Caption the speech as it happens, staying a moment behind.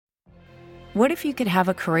What if you could have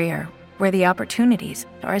a career where the opportunities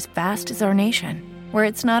are as vast as our nation, where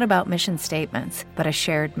it's not about mission statements, but a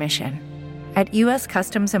shared mission? At U.S.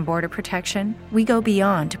 Customs and Border Protection, we go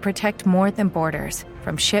beyond to protect more than borders.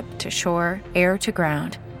 From ship to shore, air to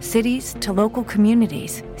ground, cities to local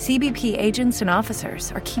communities, CBP agents and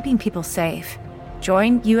officers are keeping people safe.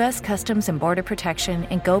 Join U.S. Customs and Border Protection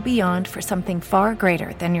and go beyond for something far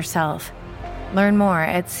greater than yourself. Learn more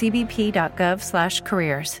at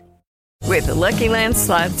cbp.gov/careers. With the Lucky Land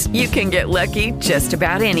Slots, you can get lucky just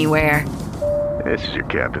about anywhere. This is your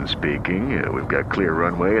captain speaking. We've got clear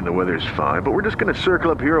runway and the weather's fine, but we're just going to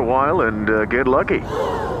circle up here a while and get lucky.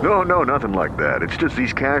 No, nothing like that. It's just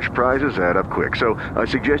these cash prizes add up quick. So I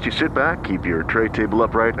suggest you sit back, keep your tray table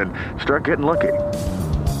upright, and start getting lucky.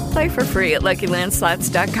 Play for free at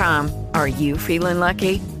LuckyLandSlots.com. Are you feeling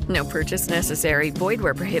lucky? No purchase necessary. Void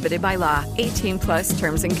where prohibited by law. 18+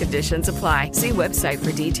 terms and conditions apply. See website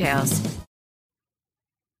for details.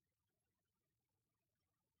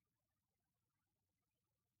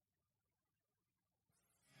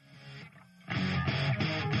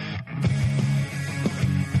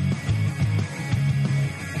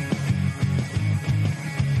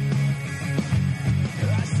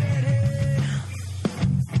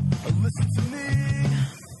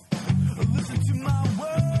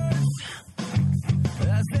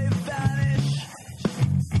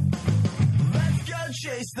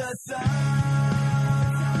 Chase the sun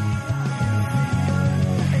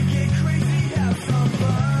and get crazy, have some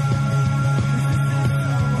fun.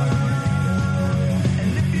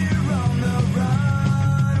 And if you're on the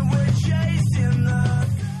run, we're chasing the sun.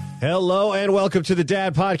 Hello and welcome to the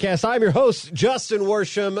Dad Podcast. I'm your host, Justin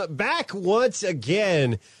Worsham. Back once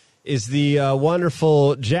again is the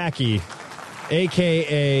wonderful Jackie,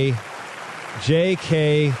 a.k.a.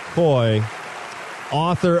 J.K. Coy,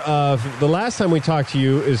 author of, the last time we talked to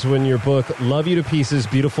you is when your book, Love You to Pieces,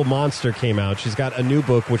 Beautiful Monster, came out. She's got a new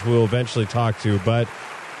book, which we'll eventually talk to. But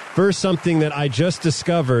first, something that I just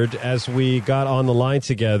discovered as we got on the line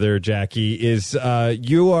together, Jackie, is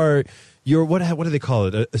you're what do they call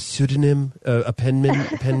it? A pseudonym, a pen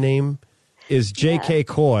name is J.K.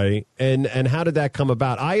 Coy. And how did that come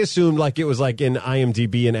about? I assumed like it was like in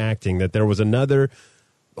IMDb and acting that there was another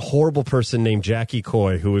horrible person named Jackie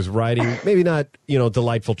Coy who was writing maybe not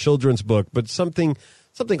delightful children's book, but something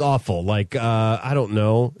awful like I don't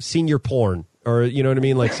know, senior porn, or you know what I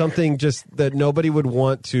mean, like something just that nobody would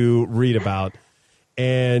want to read about.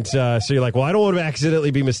 And so you're like, well, I don't want to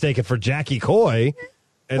accidentally be mistaken for Jackie Coy,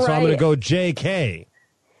 and so I'm going to go JK.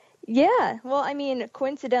 Yeah, well, I mean,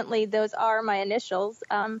 coincidentally, those are my initials.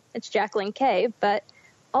 It's Jacqueline K, but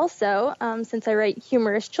also, since I write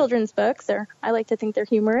humorous children's books, or I like to think they're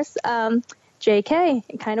humorous, JK,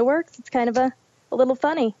 it kind of works. It's kind of a little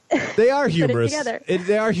funny. They are humorous. Put it together.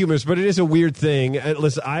 They are humorous, but it is a weird thing.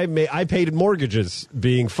 Listen, I paid mortgages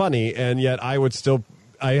being funny, and yet I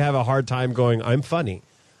have a hard time going, I'm funny.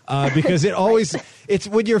 Because it always, it's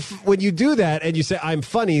when you do that and you say, I'm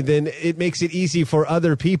funny, then it makes it easy for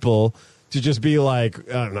other people to just be like,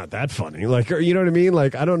 I'm not that funny. Like, you know what I mean?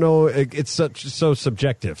 Like, I don't know. It's so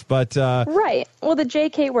subjective, but. Right. Well, the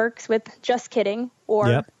JK works with just kidding, or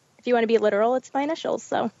if you want to be literal, it's my initials.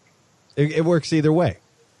 So it works either way.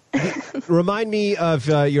 Remind me of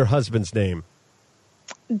your husband's name.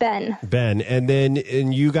 Ben.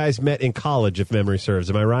 And you guys met in college, if memory serves.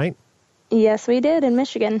 Am I right? Yes, we did, in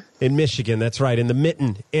Michigan. In Michigan, that's right, in the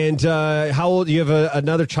Mitten. And how old? Do you have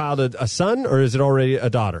another child, a son, or is it already a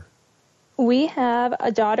daughter? We have a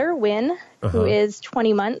daughter, Wynn, who is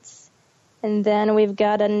 20 months, and then we've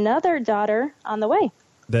got another daughter on the way.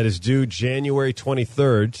 That is due January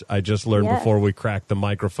 23rd. I just learned before we cracked the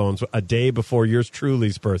microphones, a day before yours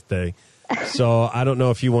truly's birthday. So I don't know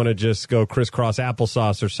if you want to just go crisscross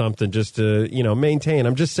applesauce or something just to, maintain.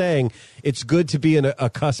 I'm just saying it's good to be a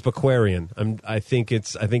cusp Aquarian. I think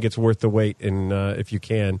it's worth the wait, and if you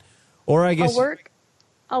can. Or I guess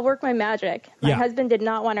I'll work my magic. My husband did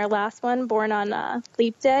not want our last one born on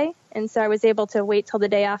Leap Day, and so I was able to wait till the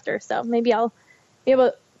day after. So maybe I'll be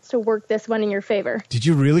able to work this one in your favor. Did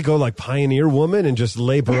you really go like pioneer woman and just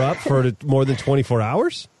labor up for more than 24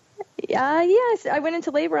 hours? Yes, I went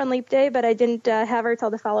into labor on Leap Day, but I didn't have her till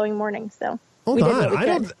the following morning. So hold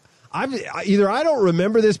on, I don't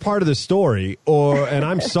remember this part of the story, and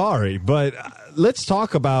I'm sorry, but let's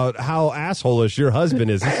talk about how asshole-ish your husband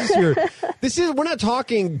is. We're not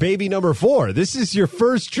talking baby number 4. This is your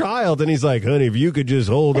first child, and he's like, honey, if you could just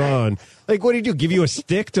hold on. Like, what did he do? Give you a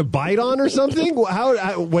stick to bite on or something?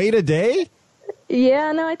 Wait a day?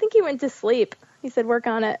 Yeah, no, I think he went to sleep. He said, work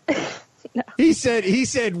on it. No. He said,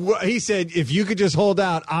 if you could just hold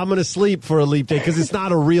out, I'm going to sleep for a leap day because it's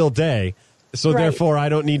not a real day. So Right. therefore, I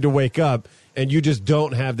don't need to wake up, and you just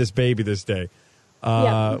don't have this baby this day.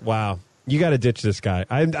 Yeah. Wow. You got to ditch this guy.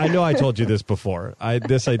 I know I told you this before. I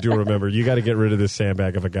do remember. You got to get rid of this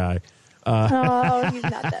sandbag of a guy. Oh, he's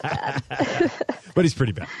not that bad. But he's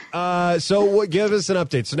pretty bad. So give us an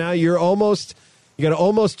update. So now you got an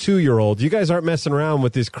almost 2-year-old. You guys aren't messing around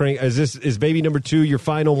with this crank. Is baby number 2 your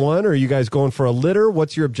final one, or are you guys going for a litter?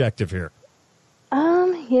 What's your objective here?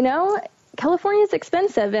 California's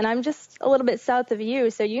expensive, and I'm just a little bit south of you,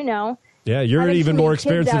 so Yeah, you're an having even too more many kids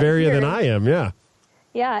expensive out area than here. I am. Yeah.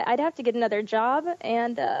 Yeah, I'd have to get another job,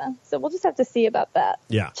 and so we'll just have to see about that.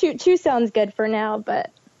 Yeah. Two sounds good for now, but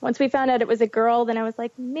once we found out it was a girl, then I was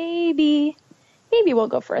like, maybe we'll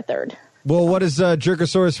go for a third. Well, what is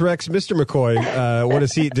Jerkosaurus Rex, Mr.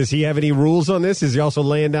 McCoy? Does he have any rules on this? Is he also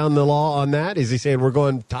laying down the law on that? Is he saying we're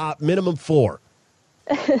going top minimum 4?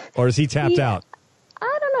 Or is he tapped out?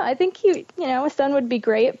 I don't know. I think a son would be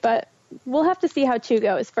great, but we'll have to see how 2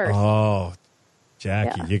 goes first. Oh,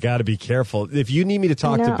 Jackie, Yeah. you got to be careful. If you need me to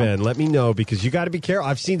talk to know. Ben, let me know, because you got to be careful.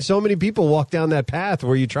 I've seen so many people walk down that path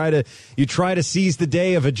where you try to seize the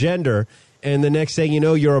day of a gender, and the next thing you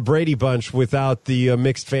know, you're a Brady Bunch without the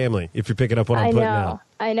mixed family. If you're picking up what I'm putting out.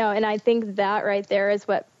 I know, and I think that right there is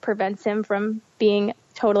what prevents him from being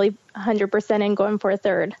totally 100% and going for a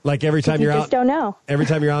third. Like every time You you're just out, don't know. every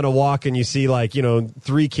time you're on a walk and you see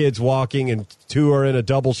 3 kids walking and 2 are in a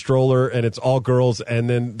double stroller and it's all girls, and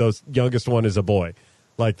then the youngest one is a boy.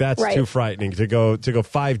 Like that's Right. too frightening to go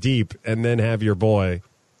 5 deep and then have your boy.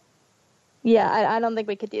 Yeah, I don't think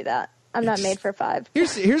we could do that. I'm not made for 5.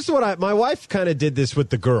 Here's what my wife kind of did this with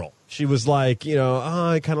the girl. She was like,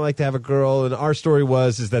 I kind of like to have a girl. And our story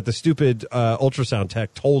is that the stupid ultrasound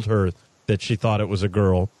tech told her that she thought it was a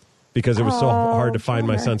girl because it was so hard to find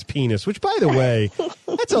my son's penis, which, by the way,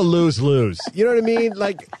 that's a lose-lose. You know what I mean?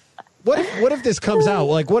 Like, what if this comes out?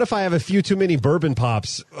 Like, what if I have a few too many bourbon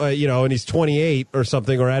pops, and he's 28 or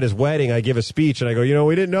something, or at his wedding, I give a speech and I go,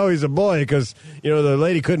 we didn't know he's a boy because, the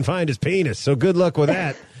lady couldn't find his penis. So good luck with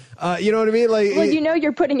that. You know what I mean? Like, Well,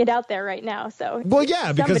 you're putting it out there right now, so well,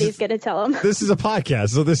 yeah, because somebody's going to tell him. this is a podcast,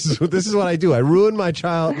 so this is what I do. I ruin my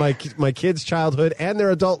kids' childhood and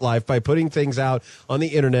their adult life by putting things out on the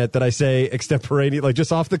internet that I say extemporaneous, like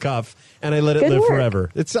just off the cuff, and I let it Good live work.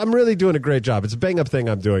 forever. I'm really doing a great job. It's a bang up thing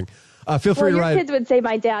I'm doing. Feel free Well, to your write. kids would say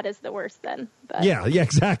my dad is the worst then. But. Yeah,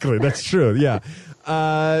 exactly. That's true. Yeah.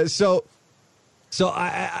 So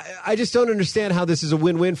I just don't understand how this is a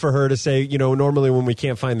win-win for her to say, normally when we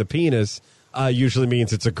can't find the penis, usually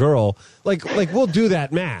means it's a girl. Like we'll do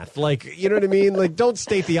that math. Like, you know what I mean? Like, don't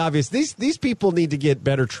state the obvious. These people need to get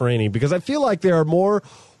better training, because I feel like there are more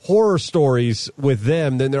horror stories with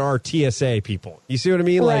them than there are TSA people. You see what I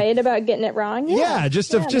mean? Like, Right, about getting it wrong. Yeah,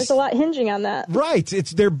 there's a lot hinging on that. right.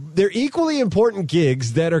 They're equally important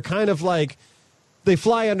gigs that are kind of like, they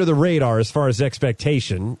fly under the radar as far as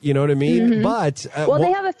expectation. You know what I mean? Mm-hmm. But Well,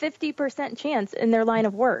 they have a 50% chance in their line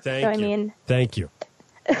of work. Thank so, you. I mean, Thank you.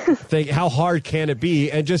 How hard can it be?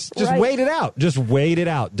 And just Right. wait it out. Just wait it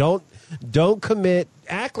out. Don't commit.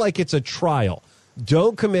 Act like it's a trial.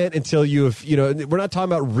 Don't commit until you've, we're not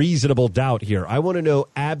talking about reasonable doubt here. I want to know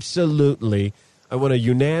absolutely. I want a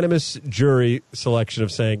unanimous jury selection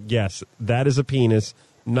of saying, yes, that is a penis,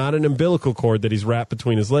 not an umbilical cord that he's wrapped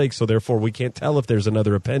between his legs. So therefore we can't tell if there's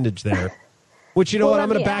another appendage there. Which, well, what, let I'm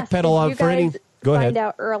going to me ask, backpedal did on you for any. guys Go find ahead.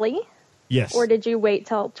 out early, Yes. or did you wait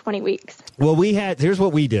till 20 weeks? Well, here's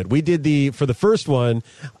what we did. We did for the first one,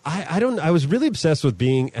 I was really obsessed with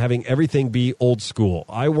having everything be old school.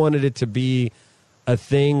 I wanted it to be a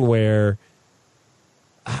thing where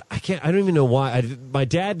I don't even know why. My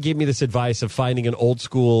dad gave me this advice of finding an old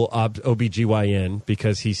school OBGYN,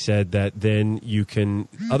 because he said that then you can,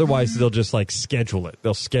 otherwise they'll just like schedule it.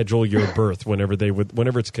 They'll schedule your birth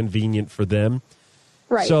whenever it's convenient for them.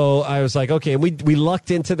 Right. So I was like, okay, and we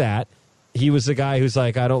lucked into that. He was the guy who's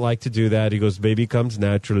like, I don't like to do that. He goes, baby comes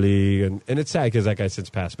naturally. And it's sad because that guy since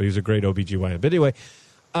passed, but he was a great OBGYN. But anyway,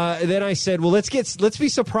 then I said, well, let's be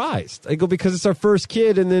surprised. I go, because it's our first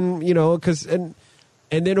kid. And then,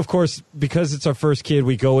 and then, of course, because it's our first kid,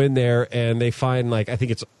 we go in there and they find, like, I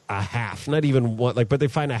think it's a half, not even one, like, but they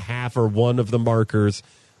find a half or one of the markers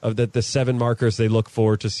of the 7 markers they look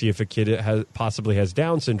for to see if a kid possibly has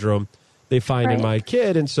Down syndrome. They find in Right. my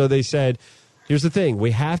kid. And so they said, here's the thing.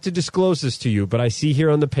 We have to disclose this to you, but I see here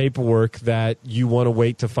on the paperwork that you want to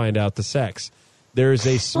wait to find out the sex. There is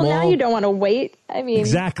a small... Well, now you don't want to wait. I mean...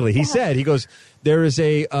 Exactly. He said, he goes, there is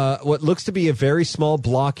what looks to be a very small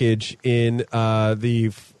blockage in the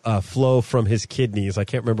flow from his kidneys. I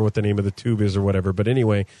can't remember what the name of the tube is or whatever, but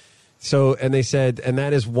anyway. So, and they said, and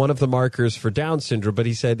that is one of the markers for Down syndrome, but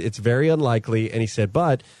he said it's very unlikely, and he said,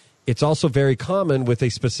 but it's also very common with a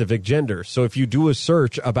specific gender. So if you do a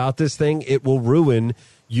search about this thing, it will ruin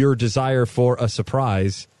your desire for a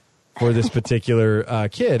surprise for this particular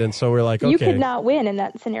kid. And so we're like, okay. You could not win in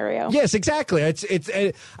that scenario. Yes, exactly.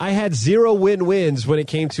 I had 0 win-wins when it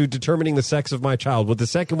came to determining the sex of my child. With the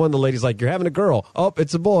second one, the lady's like, you're having a girl. Oh,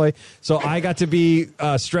 it's a boy. So I got to be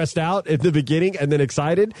stressed out at the beginning and then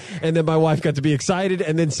excited. And then my wife got to be excited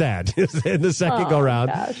and then sad in the second go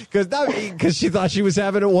round. Because she thought she was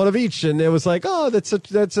having one of each. And it was like, oh, that's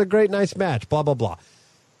a great, nice match, blah, blah, blah.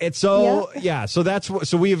 And so,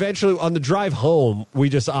 so we eventually, on the drive home, we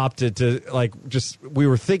just opted to, we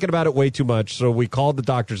were thinking about it way too much. So we called the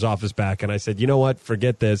doctor's office back and I said, you know what,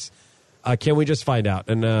 forget this. Can we just find out?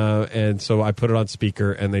 And so I put it on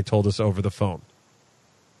speaker and they told us over the phone.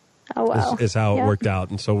 Oh, wow. Is how it worked out.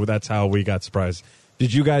 And so that's how we got surprised.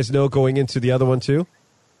 Did you guys know going into the other one too?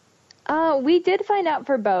 We did find out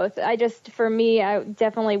for both. For me, I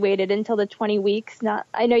definitely waited until the 20 weeks.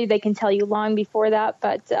 I know they can tell you long before that,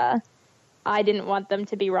 but I didn't want them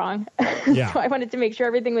to be wrong. Yeah. So I wanted to make sure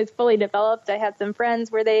everything was fully developed. I had some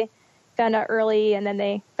friends where they found out early, and then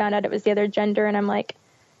they found out it was the other gender, and I'm like,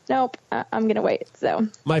 nope, I'm going to wait. So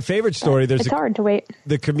my favorite story, it's hard to wait.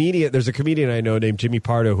 There's a comedian I know named Jimmy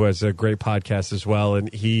Pardo who has a great podcast as well,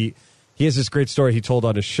 and he has this great story he told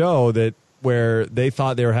on his show where they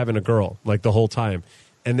thought they were having a girl like the whole time.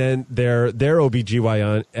 And then their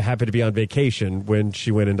OBGYN happened to be on vacation when she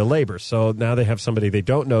went into labor. So now they have somebody they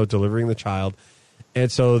don't know delivering the child.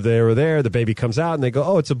 And so they were there, the baby comes out and they go,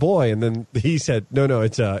 oh, it's a boy. And then he said, no,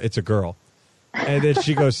 it's a girl. And then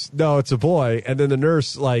she goes, no, it's a boy. And then the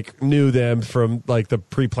nurse knew them from the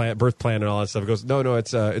birth plan and all that stuff. Goes, no,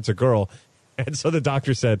 it's a girl. And so the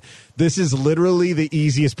doctor said, this is literally the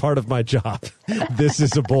easiest part of my job. This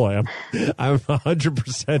is a boy. I'm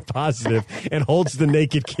 100% positive, and holds the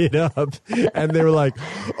naked kid up. And they were like,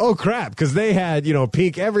 oh, crap, because they had,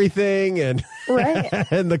 pink everything and,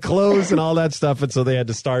 right. and the clothes and all that stuff. And so they had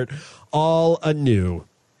to start all anew.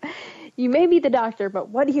 You may be the doctor, but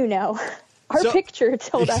what do you know? Our picture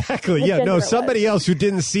told us. Exactly. Yeah. No, somebody else who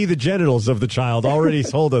didn't see the genitals of the child already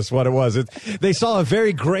told us what it was. They saw a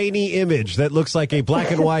very grainy image that looks like a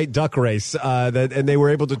black and white duck race, and they were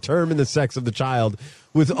able to determine the sex of the child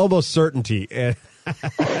with almost certainty.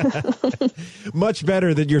 Much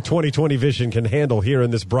better than your 20/20 vision can handle here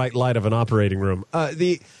in this bright light of an operating room, or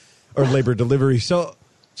labor delivery. So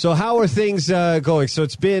how are things going? So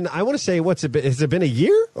it's been, I want to say, has it been a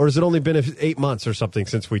year, or has it only been 8 months or something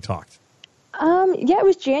since we talked? Yeah, it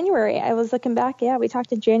was January. I was looking back. Yeah, we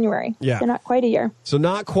talked in January. Yeah. So not quite a year. So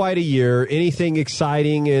not quite a year. Anything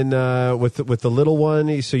exciting with the little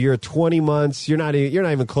one? So you're at 20 months. You're not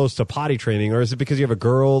even close to potty training, or is it because you have a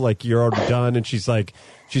girl, you're already done and she's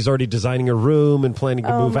already designing her room and planning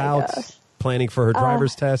to move out, planning for her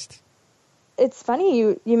driver's test? It's funny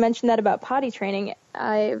you mentioned that about potty training.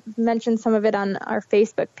 I mentioned some of it on our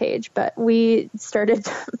Facebook page, but we started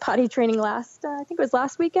potty training I think it was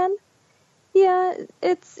last weekend. Yeah,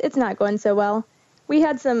 it's not going so well. We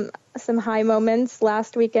had some high moments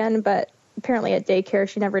last weekend, but apparently at daycare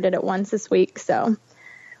she never did it once this week. So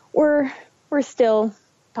we're still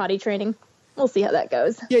potty training. We'll see how that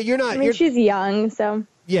goes. Yeah, you're not. She's young, so.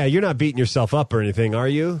 Yeah, you're not beating yourself up or anything, are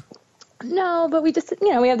you? No, but we just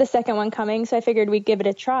we have the second one coming, so I figured we'd give it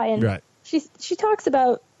a try. And right. She talks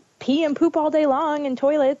about pee and poop all day long in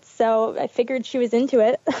toilets, so I figured she was into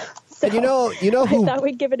it. So and you know who, I thought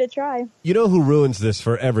we'd give it a try. You know who ruins this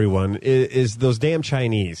for everyone is those damn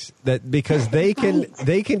Chinese, because they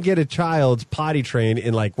can get a child potty trained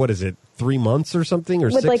in 3 months or something, or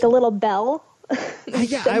with 6? A little bell.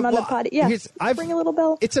 Yeah, on the potty. Yeah, bring a little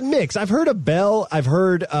bell. It's a mix. I've heard a bell. I've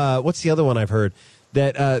heard what's the other one I've heard?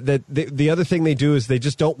 That the other thing they do is they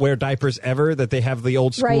just don't wear diapers ever. That they have the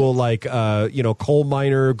old school coal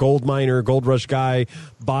miner, gold rush guy,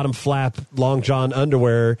 bottom flap, long john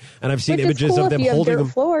underwear, and I've seen images of them holding them.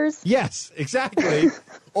 Floors. Yes, exactly.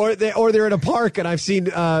 or they're in a park, and I've seen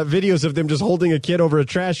videos of them just holding a kid over a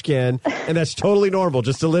trash can, and that's totally normal,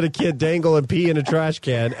 just to let a kid dangle and pee in a trash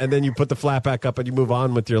can, and then you put the flap back up and you move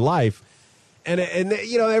on with your life. And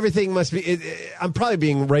everything must be. I'm probably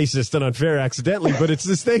being racist and unfair accidentally, but it's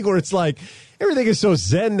this thing where it's everything is so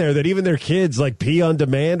zen there that even their kids pee on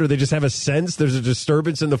demand, or they just have a sense there's a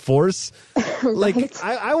disturbance in the force. Right.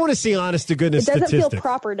 I want to see honest to goodness statistics. It doesn't feel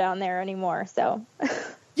proper down there anymore. So.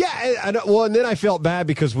 Yeah, and then I felt bad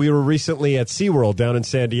because we were recently at SeaWorld down in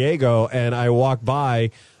San Diego, and I walked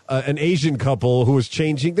by an Asian couple who was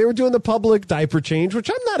changing. They were doing the public diaper change, which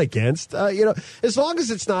I'm not against. As long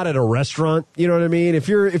as it's not at a restaurant, you know what I mean? If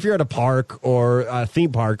you're at a park or a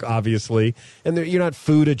theme park, obviously, and you're not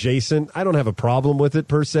food adjacent, I don't have a problem with it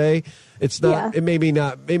per se. It's not. It may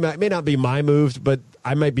not be my move, but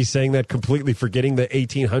I might be saying that completely forgetting the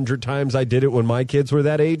 1,800 times I did it when my kids were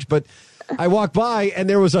that age. But I walked by and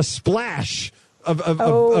there was a splash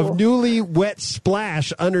of newly wet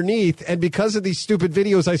splash underneath, and because of these stupid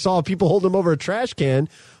videos I saw of people holding them over a trash can,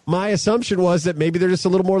 my assumption was that maybe they're just a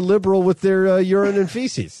little more liberal with their urine and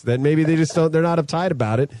feces. That maybe they're not uptight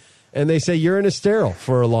about it, and they say urine is sterile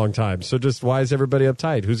for a long time. So just why is everybody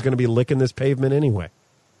uptight? Who's going to be licking this pavement anyway?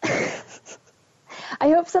 I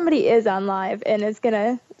hope somebody is on live and is going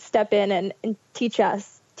to step in and teach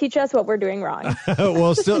us what we're doing wrong.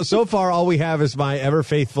 Well, so far, all we have is my ever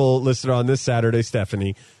faithful listener on this Saturday,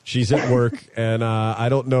 Stephanie. She's at work, and I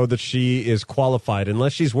don't know that she is qualified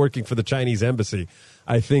unless she's working for the Chinese embassy.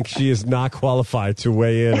 I think she is not qualified to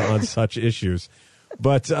weigh in on such issues.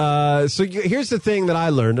 But here's the thing that I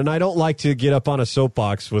learned, and I don't like to get up on a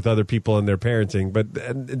soapbox with other people and their parenting, but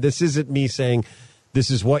this isn't me saying this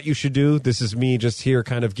is what you should do. This is me just here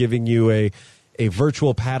kind of giving you a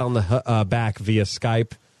virtual pat on the back via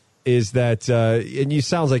Skype. Is that, and you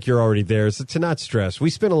sounds like you're already there, so to not stress.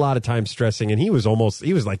 We spent a lot of time stressing, and he was like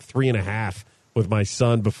 3.5 with my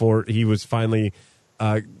son before he was finally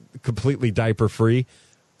completely diaper free.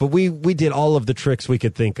 But we did all of the tricks we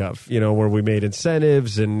could think of, where we made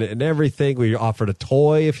incentives and everything. We offered a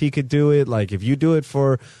toy if he could do it. Like if you do it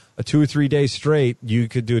for 2 or 3 days straight, you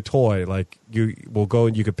could do a toy. Like we'll go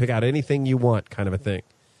and you could pick out anything you want, kind of a thing.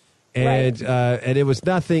 And and it was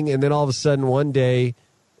nothing. And then all of a sudden one day,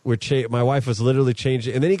 my wife was literally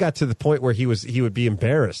changing, and then he got to the point where he would be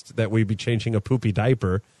embarrassed that we'd be changing a poopy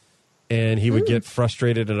diaper, and he would get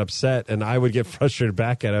frustrated and upset, and I would get frustrated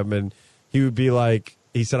back at him, and he would be like,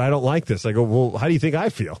 he said, "I don't like this." I go, "Well, how do you think I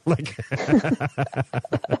feel?" Like,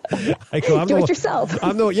 I go, do it yourself.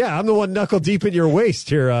 I'm the one knuckle deep in your waist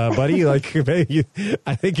here, buddy. Like,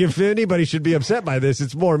 I think if anybody should be upset by this,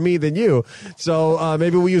 it's more me than you. So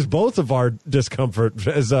maybe we use both of our discomfort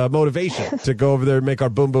as motivation to go over there and make our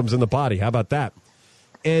boom booms in the potty. How about that?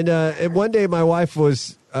 And one day my wife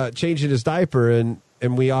was changing his diaper, and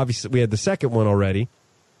we had the second one already,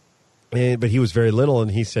 but he was very little,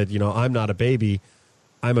 and he said, "I'm not a baby.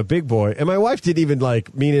 I'm a big boy." And my wife didn't even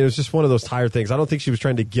mean it was just one of those tired things. I don't think she was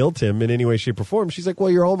trying to guilt him in any way, shape, or form. She's like,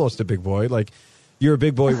 "Well, you're almost a big boy. Like, you're a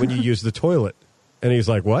big boy when you use the toilet." And he's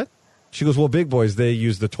like, "What?" She goes, "Well, big boys, they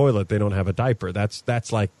use the toilet. They don't have a diaper.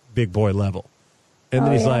 That's like big boy level." And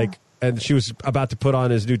then he's like, and she was about to put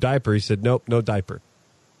on his new diaper. He said, "Nope, no diaper."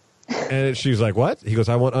 And she was like, "What?" He goes,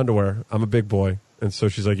 "I want underwear. I'm a big boy." And so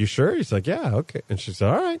she's like, "You sure?" He's like, "Yeah, okay." And she said,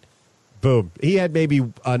 "All right." Boom. He had maybe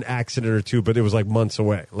an accident or two, but it was like months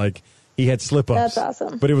away. Like he had slip-ups. That's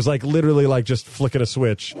awesome. But it was like literally like just flicking a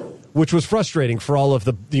switch, which was frustrating for all of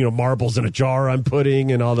the marbles in a jar I'm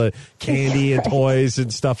putting and all the candy and toys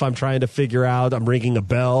and stuff I'm trying to figure out. I'm ringing a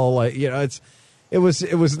bell. Like it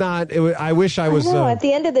was not. I wish I was. No, at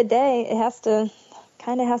the end of the day, it has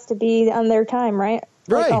to be on their time, right?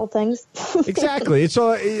 Right. Like all things. Exactly.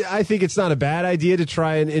 So I think it's not a bad idea to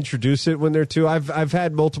try and introduce it when they're two. I've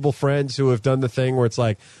had multiple friends who have done the thing where it's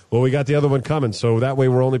like, well, we got the other one coming, so that way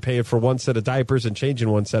we're only paying for one set of diapers and changing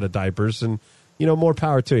one set of diapers, and more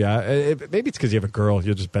power to you. Maybe it's because you have a girl,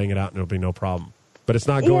 you'll just bang it out and it'll be no problem. But it's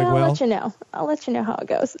not going well. I'll let you know how it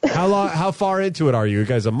goes. How far into it are you? You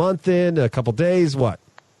guys a month in, a couple days, what?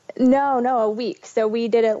 No, a week. So we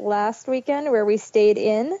did it last weekend where we stayed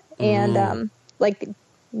in and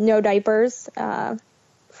no diapers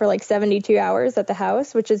for 72 hours at the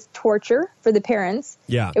house, which is torture for the parents.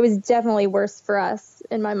 Yeah. It was definitely worse for us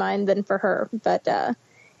in my mind than for her. But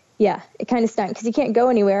it kind of stunk because you can't go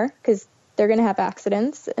anywhere because they're going to have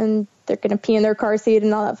accidents and they're going to pee in their car seat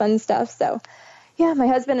and all that fun stuff. So yeah, my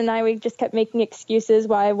husband and I, we just kept making excuses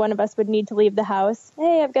why one of us would need to leave the house.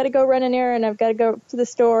 Hey, I've got to go run an errand. I've got to go to the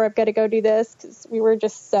store. I've got to go do this, because we were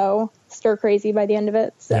just so stir crazy by the end of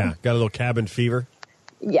it. So. Yeah, got a little cabin fever.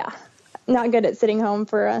 Yeah, not good at sitting home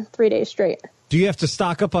for 3 days straight. Do you have to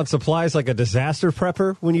stock up on supplies like a disaster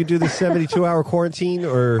prepper when you do the 72-hour quarantine,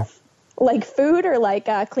 or like food or like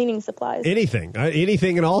cleaning supplies? Anything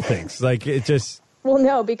and all things. Like it just. Well,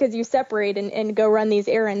 no, because you separate and go run these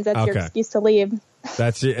errands. That's your excuse to leave.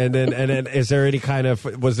 That's it. And then is there any kind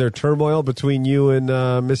of, was there turmoil between you and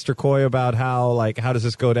Mr. Coy about how does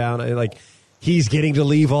this go down? Like he's getting to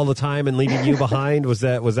leave all the time and leaving you behind. Was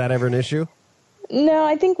that ever an issue? No,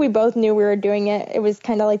 I think we both knew we were doing it. It was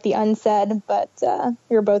kind of like the unsaid, but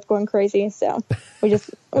we were both going crazy. So we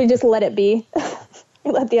just let it be.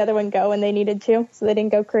 let the other one go when they needed to, so they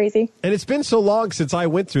didn't go crazy. And it's been so long since I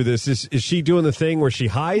went through this. Is she doing the thing where she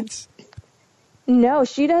hides? No,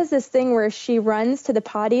 she does this thing where she runs to the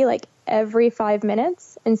potty like every 5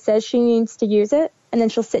 minutes and says she needs to use it, and then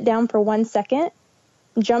she'll sit down for 1 second,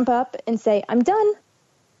 jump up and say, "I'm done,"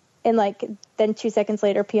 and like then 2 seconds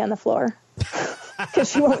later pee on the floor.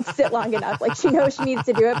 Because she won't sit long enough. Like, she knows she needs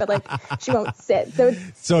to do it, but like she won't sit.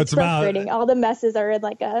 So it's frustrating. All the messes are in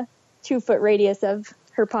like a 2-foot radius of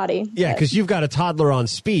her potty. Yeah, because you've got a toddler on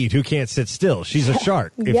speed who can't sit still. She's a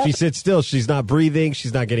shark. If she sits still, she's not breathing.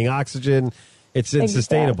 She's not getting oxygen. It's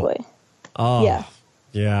unsustainable. Exactly. Oh,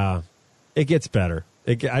 yeah. It gets better.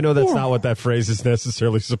 I know that's not what that phrase is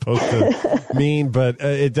necessarily supposed to mean, but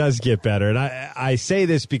it does get better. And I say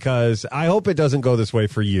this because I hope it doesn't go this way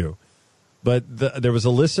for you. But there was a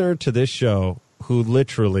listener to this show who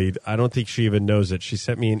literally, I don't think she even knows it. She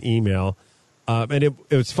sent me an email. And it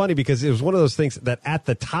was funny because it was one of those things that at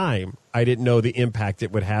the time, I didn't know the impact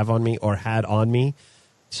it would have on me or had on me.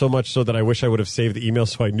 So much so that I wish I would have saved the email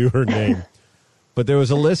so I knew her name. But there was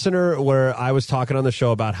a listener where I was talking on the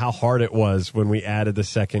show about how hard it was when we added the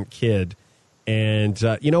second kid. And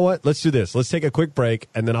you know what? Let's do this. Let's take a quick break,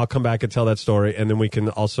 and then I'll come back and tell that story. And then we can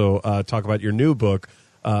also talk about your new book,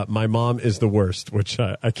 My Mom is the Worst, which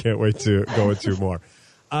I can't wait to go into more.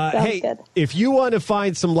 Hey, good. If you want to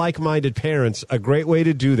find some like-minded parents, a great way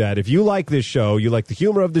to do that, if you like this show, you like the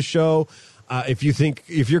humor of the show, if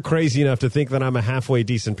you're crazy enough to think that I'm a halfway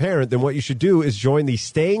decent parent, then what you should do is join the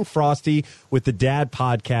Staying Frosty with the Dad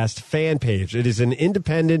podcast fan page. It is an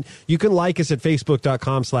independent. You can like us at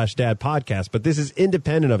facebook.com/Dad podcast, but this is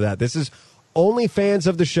independent of that. This is only fans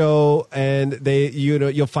of the show, and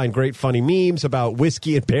you'll find great funny memes about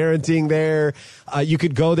whiskey and parenting there. You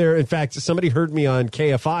could go there. In fact, somebody heard me on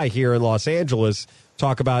KFI here in Los Angeles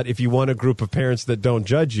talk about if you want a group of parents that don't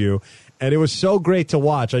judge you. And it was so great to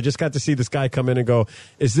watch. I just got to see this guy come in and go,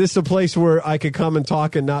 "Is this a place where I could come and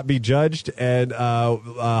talk and not be judged?" And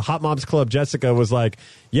Hot Moms Club Jessica was like,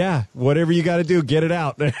 "Yeah, whatever you got to do, get it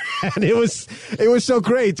out." And it was so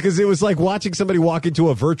great because it was like watching somebody walk into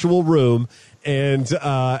a virtual room and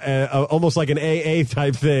almost like an AA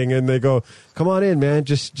type thing. And they go, "Come on in, man.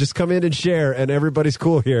 Just come in and share." And everybody's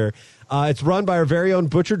cool here. It's run by our very own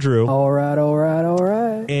Butcher Drew. All right.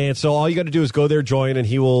 And so all you got to do is go there, join, and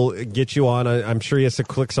he will get you on. I'm sure he has to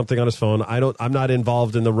click something on his phone. I'm not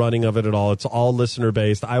involved in the running of it at all. It's all listener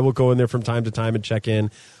based. I will go in there from time to time and check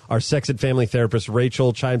in. Our sex and family therapist,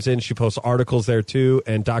 Rachel, chimes in. She posts articles there too.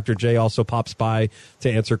 And Dr. J also pops by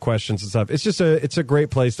to answer questions and stuff. It's just it's a great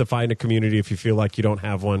place to find a community if you feel like you don't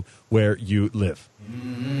have one where you live.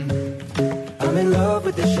 I'm in love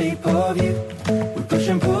with the shape of you. We push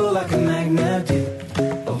and pull like a magnet do.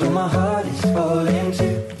 Although my heart is falling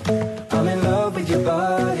too. I'm in love with your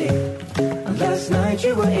body. And last night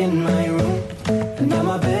you were in my room. And now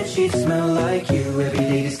my bedsheets smell like you. Every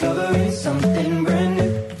day discovering something brand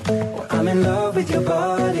new. I'm in love with your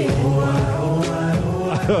body.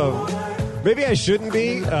 Maybe I shouldn't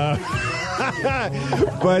be.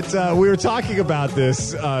 But we were talking about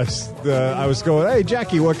this. I was going, "Hey,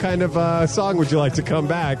 Jackie, what kind of song would you like to come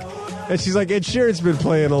back?" And she's like, "Ed Sheeran's been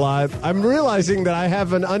playing a lot." I'm realizing that I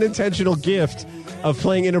have an unintentional gift of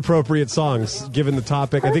playing inappropriate songs, given the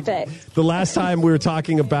topic. Perfect. I think the last time we were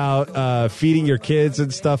talking about feeding your kids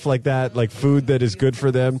and stuff like that, like food that is good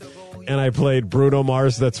for them. And I played Bruno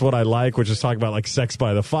Mars, That's What I Like, which is talking about like sex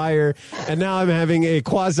by the fire. And now I'm having a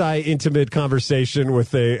quasi-intimate conversation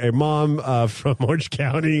with a mom from Orange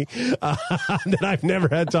County that I've never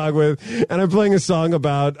had talk with. And I'm playing a song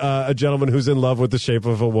about a gentleman who's in love with the shape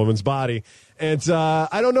of a woman's body. And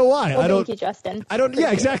I don't know why. Well, thank you, Justin.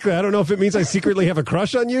 Yeah, exactly. I don't know if it means I secretly have a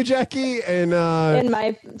crush on you, Jackie. And in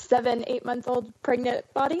my 7-8 month old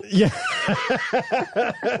pregnant body. Yeah,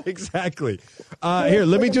 exactly. Here,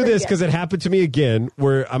 let me do this because it happened to me again.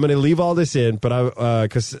 Where I'm going to leave all this in, but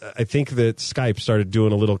because I think that Skype started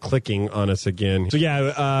doing a little clicking on us again. So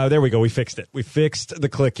yeah, there we go. We fixed it. We fixed the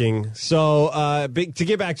clicking. So to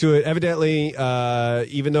get back to it, evidently,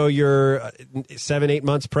 even though you're 7-8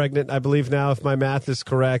 months pregnant, I believe now, if my math is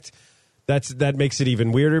correct, that makes it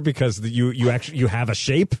even weirder because you actually have a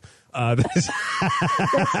shape. That's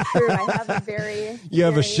true. I have a very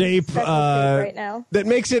shape right now that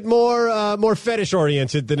makes it more fetish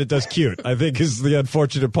oriented than it does cute. I think is the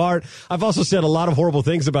unfortunate part. I've also said a lot of horrible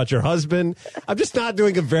things about your husband. I'm just not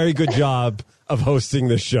doing a very good job of hosting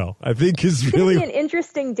this show. I think is really an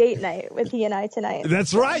interesting date night with he and I tonight.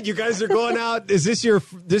 That's right. You guys are going out. This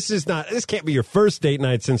can't be your first date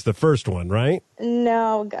night since the first one, right?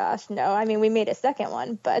 No, gosh, no. I mean, we made a second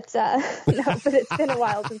one, but no, but it's been a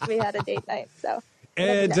while since we had a date night, so.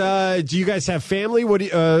 And do you guys have family? What do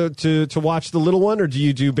you, to watch the little one, or do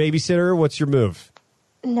you do babysitter? What's your move?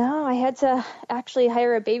 No, I had to actually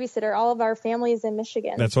hire a babysitter. All of our family is in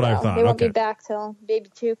Michigan. That's what I thought. They won't Okay. be back till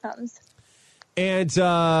baby 2 comes. And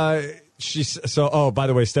by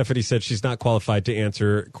the way, Stephanie said she's not qualified to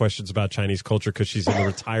answer questions about Chinese culture because she's in the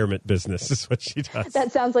retirement business. Is what she does.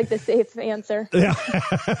 That sounds like the safe answer. Yeah.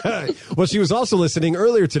 Well, she was also listening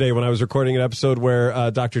earlier today when I was recording an episode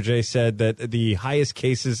where Dr. J said that the highest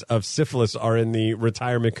cases of syphilis are in the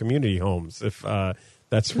retirement community homes. If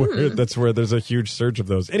that's where there's a huge surge of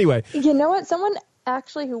those. Anyway, You know what? Someone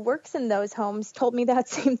actually who works in those homes told me that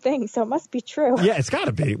same thing, so it must be true. yeah, it's got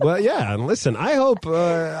to be. Well, yeah. And listen, I hope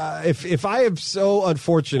if I am so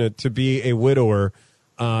unfortunate to be a widower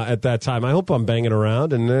at that time, I hope I'm banging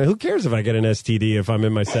around. And who cares if I get an STD if I'm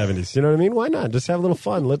in my 70s? You know what I mean? Why not? Just have a little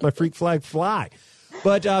fun. Let my freak flag fly.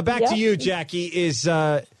 But back to you, Jackie.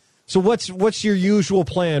 So what's your usual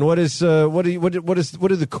plan? What do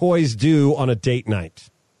the Coys do on a date night?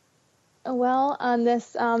 Well, on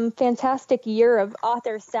this fantastic year of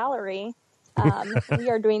author salary, we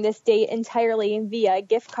are doing this date entirely via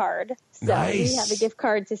gift card. So Nice. we have a gift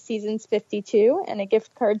card to Seasons 52 and a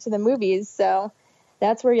gift card to the movies. So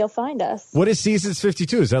that's where you'll find us. What is Seasons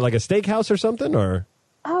 52? Is that like a steakhouse or something? Or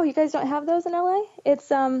Oh, you guys don't have those in LA?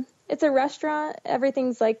 It's a restaurant.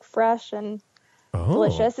 Everything's like fresh and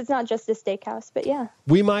delicious. It's not just a steakhouse, but yeah.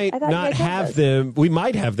 We might I thought you not guys had have those. them. We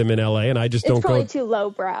might have them in LA, and I just It's don't probably go. too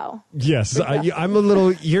lowbrow. Yes, I'm a little.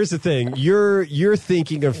 Here's the thing: you're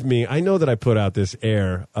thinking of me. I know that I put out this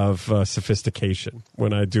air of sophistication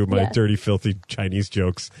when I do my Yes. dirty, filthy Chinese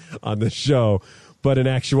jokes on the show, but in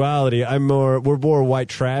actuality, we're more white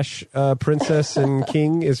trash. Princess and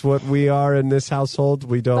king is what we are in this household.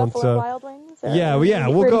 We don't. Buffalo Wild Wings? Or yeah, where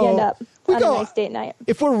we'll do you go. end up we on go a nice date night?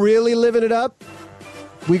 if we're really living it up.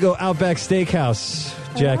 We go Outback Steakhouse,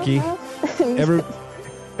 Jackie.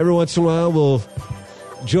 Every once in a while, we'll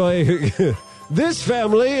enjoy. This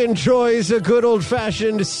family enjoys a good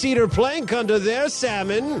old-fashioned cedar plank under their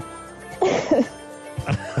salmon.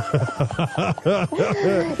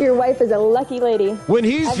 Your wife is a lucky lady. When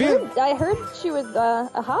he's I heard she was a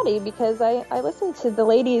hottie because I listened to the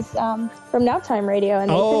ladies from Nowtime Radio and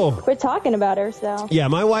they quit talking about her. So yeah,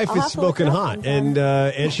 my wife I'll is have to look smoking her up hot, sometime.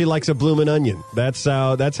 and she likes a bloomin' onion. That's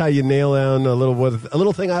how you nail down a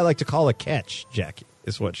little thing I like to call a catch. Jackie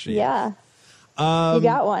is what she. yeah, you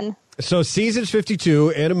got one. So Seasons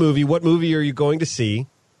 52 and a movie. What movie are you going to see?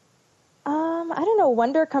 I don't know.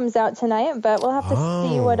 Wonder comes out tonight, but we'll have to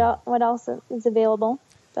see what else is available.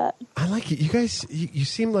 But I like it. You guys, you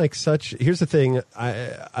seem like such. Here's the thing.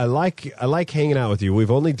 I like hanging out with you. We've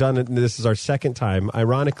only done it. This is our second time.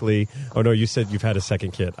 Ironically, oh no, you said you've had a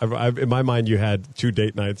second kid. In my mind, you had 2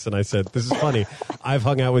 date nights, and I said this is funny. I've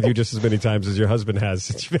hung out with you just as many times as your husband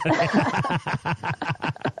has.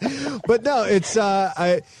 But no, it's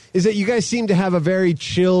is that you guys seem to have a very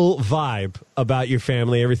chill vibe about your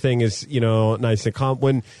family. Everything is nice and calm.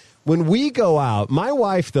 When we go out, my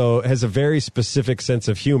wife, though, has a very specific sense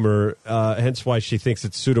of humor, hence why she thinks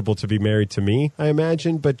it's suitable to be married to me, I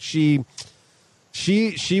imagine. But she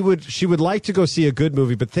would like to go see a good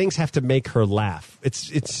movie, but things have to make her laugh.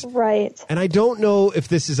 It's right. And I don't know if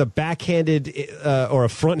this is a backhanded or a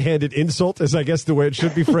front-handed insult, is I guess the way it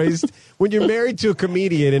should be phrased. When you're married to a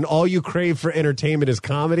comedian and all you crave for entertainment is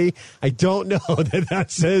comedy, I don't know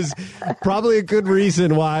that says probably a good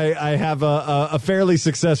reason why I have a fairly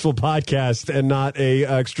successful podcast and not a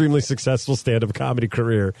extremely successful stand-up comedy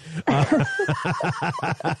career.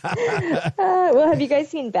 Well, have you guys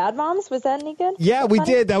seen Bad Moms? Was that any good? Yeah, we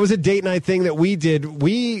Funny? did. That was a date night thing that we did.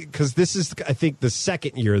 Because this is, I think, the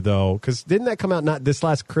second year, though. Because didn't that come out not this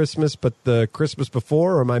last Christmas, but the Christmas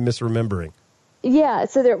before, or am I misremembering? Yeah,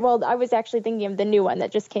 so I was actually thinking of the new one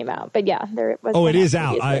that just came out. But yeah, there was. Oh, one it is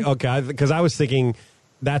out. previously. Because I was thinking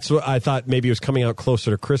that's what I thought maybe it was coming out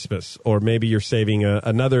closer to Christmas, or maybe you're saving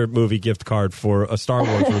another movie gift card for a Star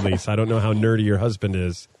Wars release. I don't know how nerdy your husband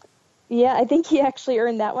is. Yeah, I think he actually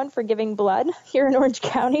earned that one for giving blood here in Orange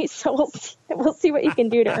County. So we'll see what you can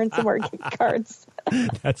do to earn some more gift cards.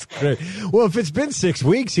 That's great. Well, if it's been 6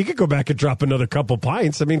 weeks, he could go back and drop another couple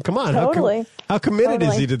pints. I mean, come on. Totally. How committed is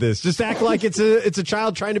Totally. he to this? Just act like it's a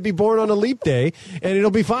child trying to be born on a leap day, and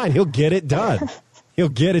it'll be fine. He'll get it done. He'll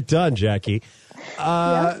get it done, Jackie.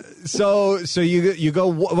 So you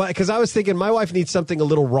go, because I was thinking my wife needs something a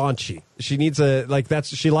little raunchy. She needs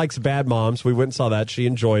she likes Bad Moms. We went and saw that. She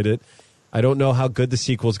enjoyed it. I don't know how good the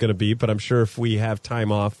sequel is going to be, but I'm sure if we have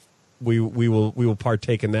time off, we will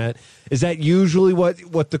partake in that. Is that usually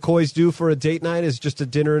what the Coys do for a date night? Is just a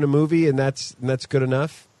dinner and a movie, and that's good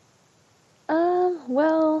enough?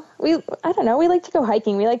 Well, I don't know. We like to go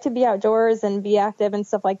hiking. We like to be outdoors and be active and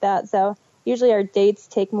stuff like that. So usually our dates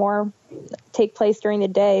take place during the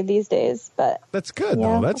day these days. But that's good,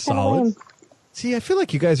 yeah, though. That's solid. Lame. See, I feel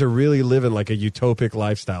like you guys are really living like a utopic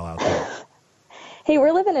lifestyle out there. Hey,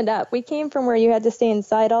 we're living it up. We came from where you had to stay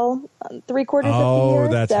inside all 3/4 of the year. Oh,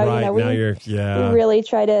 that's so, right. We really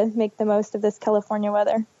try to make the most of this California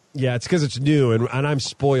weather. Yeah, it's because it's new, and I'm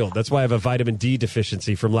spoiled. That's why I have a vitamin D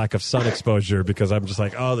deficiency from lack of sun exposure, because I'm just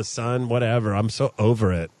like, oh, the sun, whatever. I'm so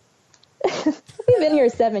over it. We've been here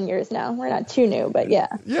 7 years now. We're not too new, but yeah.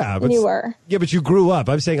 Yeah, but newer. Yeah, but you grew up.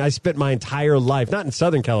 I'm saying I spent my entire life, not in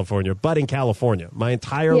Southern California, but in California. My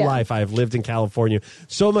entire life I have lived in California,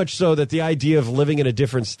 so much so that the idea of living in a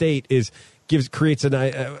different state creates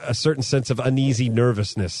a certain sense of uneasy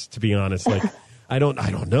nervousness, to be honest. Like, I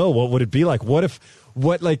don't know. What would it be like?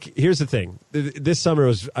 Here's the thing. This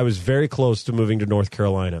summer I was very close to moving to North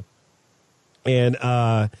Carolina. And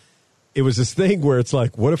it was this thing where it's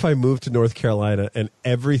like, what if I moved to North Carolina and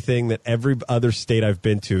everything that every other state I've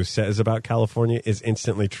been to says about California is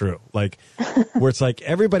instantly true? Like, where it's like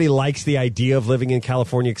everybody likes the idea of living in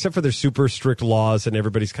California, except for their super strict laws and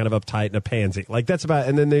everybody's kind of uptight and a pansy. Like, that's about,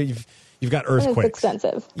 and then you've got earthquakes. It's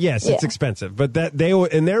expensive. Yes, it's expensive. But that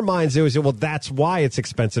in their minds, they always say, well, that's why it's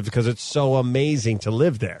expensive, because it's so amazing to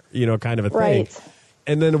live there, kind of a thing. Right.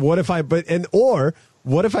 And then what if I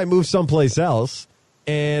move someplace else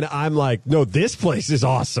and I'm like, no, this place is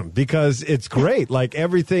awesome because it's great. Like,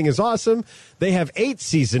 everything is awesome. They have 8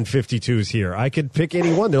 season 52s here. I could pick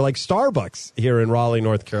any one. They're like Starbucks here in Raleigh,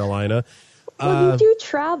 North Carolina. Well, you do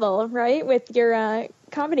travel, right, with your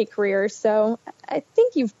comedy career, so I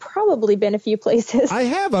think you've probably been a few places. I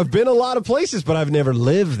have. I've been a lot of places, but I've never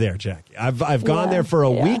lived there, Jackie. I've gone there for a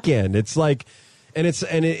weekend. It's like,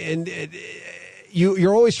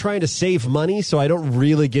 you're always trying to save money, so I don't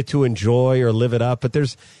really get to enjoy or live it up. But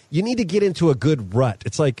you need to get into a good rut.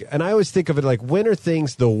 It's like, and I always think of it like, when are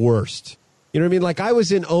things the worst? You know what I mean? Like, I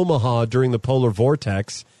was in Omaha during the polar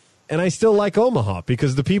vortex, and I still like Omaha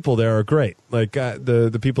because the people there are great. Like,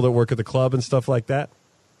 the people that work at the club and stuff like that,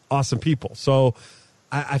 awesome people. So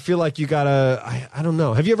I feel like you gotta, I don't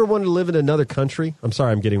know. Have you ever wanted to live in another country? I'm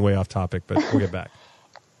sorry, I'm getting way off topic, but we'll get back.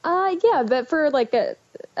 Yeah, but for like a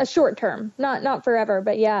short term, not forever,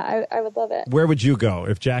 but yeah, I would love it. Where would you go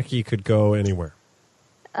if Jackie could go anywhere?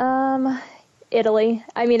 Italy.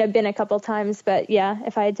 I mean, I've been a couple times, but yeah,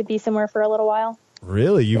 if I had to be somewhere for a little while.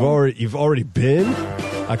 Really? You've already been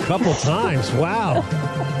a couple times? Wow.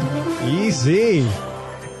 Easy.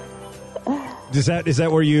 Is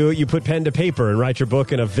that where you put pen to paper and write your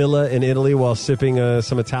book in a villa in Italy while sipping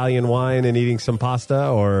some Italian wine and eating some pasta,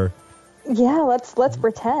 or? Yeah, let's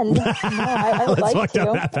pretend. No, I would let's like walk to.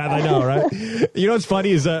 down that path. I know, right? You know what's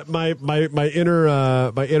funny is that my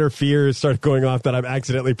inner fears start going off that I'm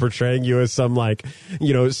accidentally portraying you as some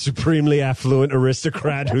supremely affluent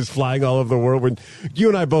aristocrat who's flying all over the world. When you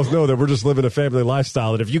and I both know that we're just living a family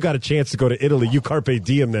lifestyle, and if you got a chance to go to Italy, you carpe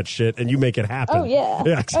diem that shit and you make it happen. Oh yeah,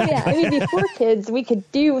 yeah, exactly. Oh yeah. I mean, before kids, we could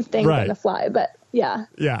do things on the fly, but. Yeah.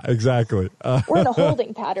 Yeah, exactly. We're in a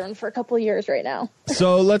holding pattern for a couple of years right now.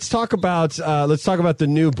 So let's talk about the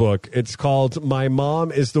new book. It's called My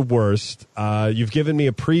Mom is the Worst. You've given me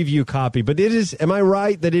a preview copy, but am I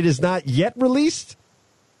right that it is not yet released?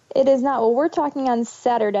 It is not. Well, we're talking on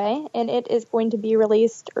Saturday, and it is going to be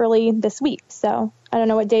released early this week. So I don't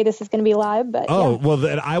know what day this is going to be live, but well,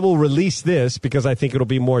 then I will release this because I think it'll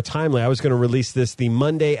be more timely. I was going to release this the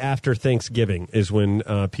Monday after Thanksgiving is when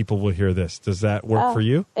people will hear this. Does that work for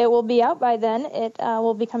you? It will be out by then. It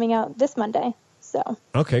will be coming out this Monday. So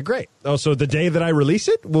okay, great. Oh, so the day that I release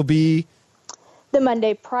it will be the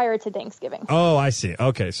Monday prior to Thanksgiving. Oh, I see.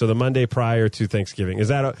 Okay, so the Monday prior to Thanksgiving. Is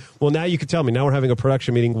that well, now you can tell me. Now we're having a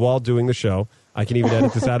production meeting while doing the show. I can even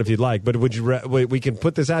edit this out if you'd like. But would you? We can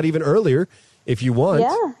put this out even earlier if you want.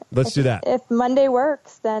 Yeah. Let's do that. If Monday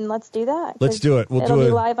works, then let's do that. Let's do it. It'll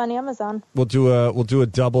be live on Amazon. We'll do a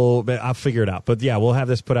double. I'll figure it out. But yeah, we'll have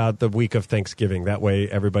this put out the week of Thanksgiving. That way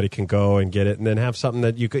everybody can go and get it, and then have something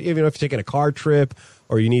that you could, even if you're taking a car trip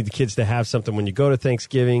or you need the kids to have something when you go to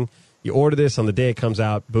Thanksgiving. You order this on the day it comes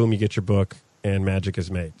out. Boom, you get your book, and magic is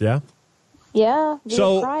made. Yeah. Yeah.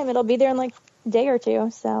 So Prime, it'll be there in like a day or two.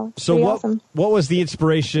 So awesome. What was the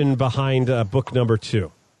inspiration behind book number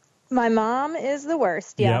 2? My Mom is the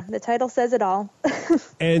Worst. Yeah, yep. The title says it all.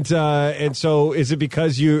 And so is it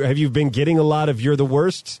because have you been getting a lot of "you're the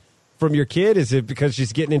worst" from your kid? Is it because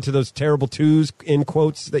she's getting into those terrible twos in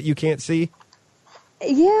quotes that you can't see?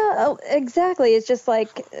 Yeah, exactly. It's just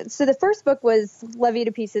like, so the first book was Love You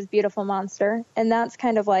to Pieces, Beautiful Monster. And that's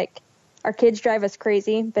kind of like, our kids drive us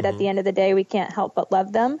crazy, but at the end of the day, we can't help but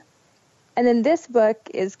love them. And then this book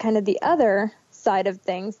is kind of the other side of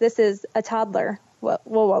things. This is a toddler.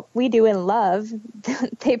 What we do in love,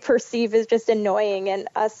 they perceive as just annoying, and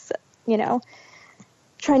us,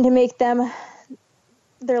 trying to make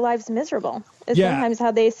their lives miserable is sometimes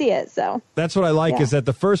how they see it. So that's what I like is that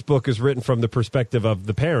the first book is written from the perspective of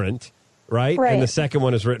the parent, right? And the second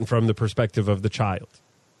one is written from the perspective of the child.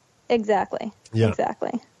 Exactly. Yeah.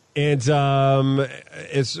 Exactly. And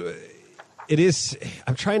it is.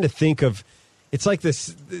 I'm trying to think of. It's like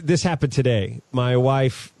this. This happened today. My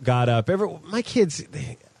wife got up. My kids,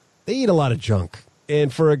 they eat a lot of junk.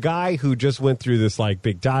 And for a guy who just went through this like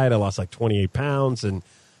big diet, I lost like 28 pounds, and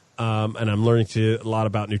I'm learning a lot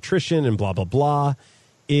about nutrition and blah blah blah.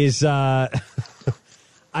 It's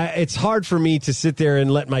hard for me to sit there and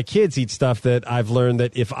let my kids eat stuff that I've learned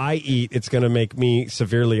that if I eat, it's going to make me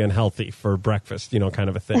severely unhealthy for breakfast, kind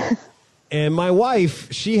of a thing. And my wife,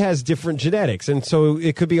 she has different genetics. And so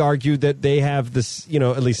it could be argued that they have this,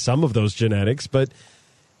 at least some of those genetics. But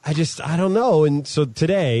I don't know. And so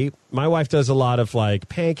today, my wife does a lot of like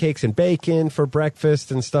pancakes and bacon for breakfast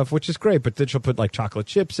and stuff, which is great. But then she'll put like chocolate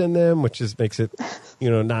chips in them, which makes it,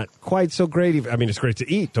 not quite so great. I mean, it's great to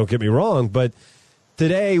eat. Don't get me wrong. But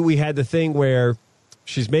today we had the thing where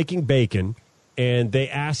she's making bacon and they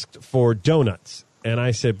asked for donuts. And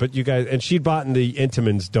I said, but you guys, and she'd bought in the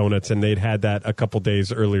Entenmann's donuts, and they'd had that a couple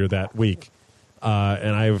days earlier that week.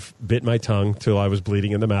 And I've bit my tongue till I was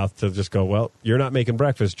bleeding in the mouth to just go, well, you're not making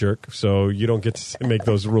breakfast, jerk, so you don't get to make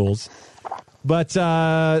those rules. But,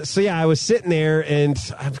 I was sitting there, and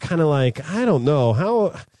I'm kind of like, I don't know,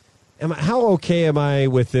 how okay am I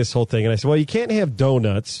with this whole thing? And I said, well, you can't have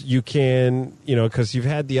donuts. You can, because you've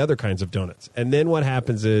had the other kinds of donuts. And then what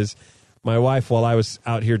happens is, my wife, while I was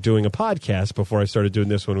out here doing a podcast before I started doing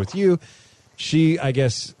this one with you, she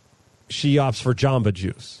opts for Jamba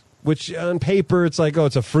Juice, which on paper it's like, oh,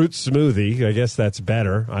 it's a fruit smoothie. I guess that's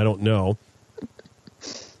better. I don't know.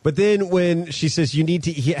 But then when she says you need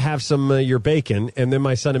to have some your bacon, and then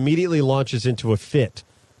my son immediately launches into a fit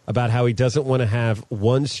about how he doesn't want to have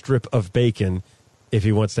one strip of bacon if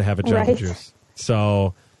he wants to have a Jamba Juice.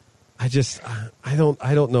 So I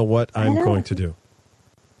don't know what I'm going to do.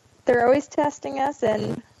 They're always testing us,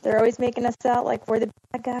 and they're always making us out like we're the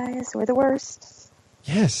bad guys, we're the worst.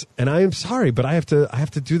 Yes, and I am sorry, but I have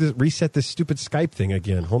to reset this stupid Skype thing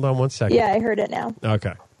again. Hold on one second. Yeah, I heard it now.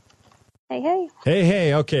 Okay.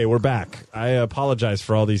 Hey. Okay, we're back. I apologize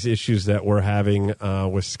for all these issues that we're having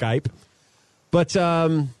with Skype. But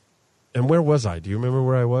and where was I? Do you remember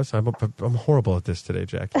where I was? I'm horrible at this today,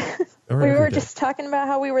 Jackie. We were just talking about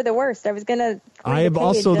how we were the worst. I was going to... I am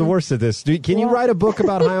also the worst at this. Can you write a book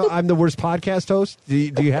about how I'm the worst podcast host? Do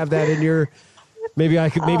you have that in your... Maybe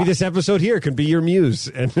this episode here could be your muse.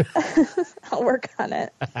 And I'll work on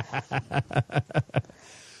it.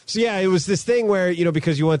 So, yeah, it was this thing where,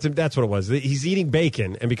 because you want to... That's what it was. He's eating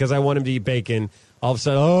bacon, and because I want him to eat bacon, all of a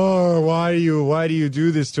sudden, why do you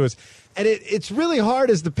do this to us? And it's really hard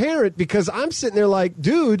as the parent because I'm sitting there like,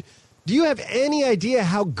 dude... Do you have any idea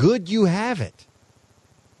how good you have it?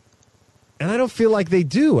 And I don't feel like they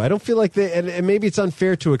do. I don't feel like they, and maybe it's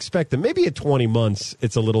unfair to expect them. Maybe at 20 months,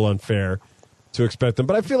 it's a little unfair to expect them.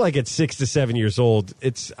 But I feel like at 6 to 7 years old,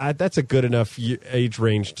 that's a good enough age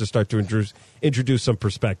range to start to introduce some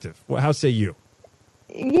perspective. Well, how say you?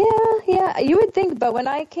 Yeah, you would think. But when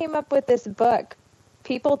I came up with this book,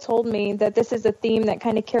 people told me that this is a theme that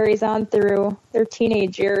kind of carries on through their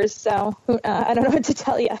teenage years. So I don't know what to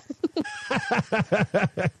tell you.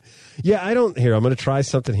 Yeah, I'm going to try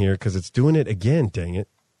something here because it's doing it again. Dang it.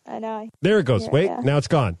 I know. There it goes. Wait, now it's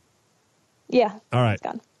gone. Yeah. All right. It's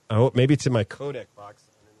gone. Oh, maybe it's in my codec box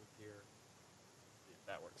underneath here. See if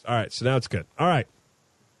that works. All right. So now it's good. All right.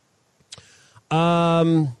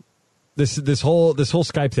 This whole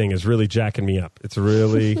Skype thing is really jacking me up. It's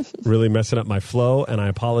really, really messing up my flow, and I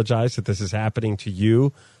apologize that this is happening to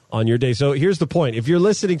you on your day. So here's the point. If you're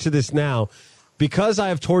listening to this now, because I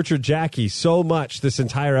have tortured Jackie so much this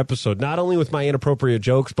entire episode, not only with my inappropriate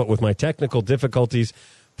jokes, but with my technical difficulties,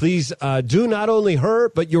 please do not only her,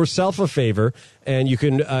 but yourself a favor, and you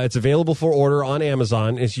can. It's available for order on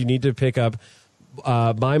Amazon, as you need to pick up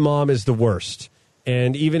My Mom is the Worst.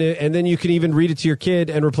 And then you can even read it to your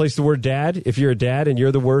kid and replace the word dad if you're a dad and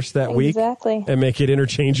you're the worst that week. Exactly. And make it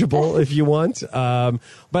interchangeable if you want.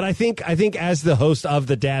 But I think as the host of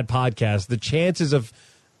the Dad Podcast, the chances of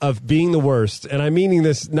being the worst, and I'm meaning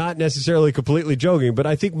this not necessarily completely joking, but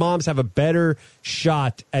I think moms have a better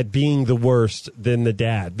shot at being the worst than the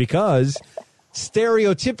dad because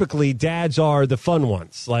stereotypically dads are the fun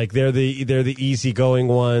ones. Like they're the easygoing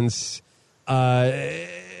ones.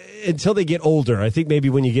 until they get older. I think maybe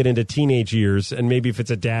when you get into teenage years, and maybe if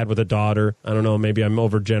it's a dad with a daughter, I don't know, maybe I'm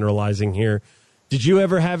overgeneralizing here. Did you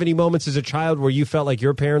ever have any moments as a child where you felt like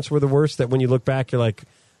your parents were the worst, that when you look back, you're like,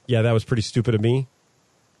 yeah, that was pretty stupid of me?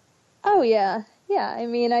 Oh, yeah. Yeah, I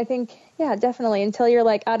mean, I think, yeah, definitely. Until you're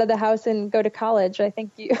like out of the house and go to college, I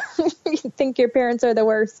think you think your parents are the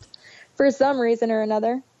worst for some reason or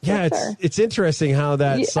another. Yeah, it's interesting how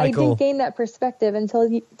that cycle. I didn't gain that perspective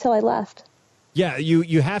until I left. Yeah,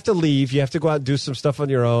 you have to leave. You have to go out and do some stuff on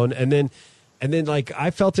your own, and then like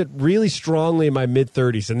I felt it really strongly in my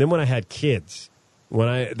mid-30s, and then when I had kids,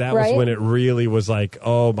 was when it really was like,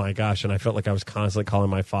 oh my gosh, and I felt like I was constantly calling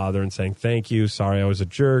my father and saying thank you, sorry I was a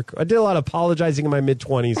jerk. I did a lot of apologizing in my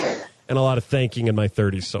mid-20s and a lot of thanking in my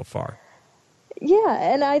 30s so far.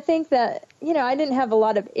 Yeah, and I think that, I didn't have a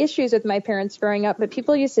lot of issues with my parents growing up, but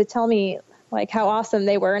people used to tell me like how awesome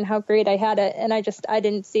they were and how great I had it, and I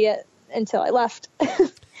didn't see it until I left.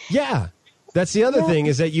 Yeah, that's the other thing,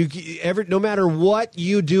 is that no matter what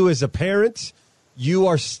you do as a parent, you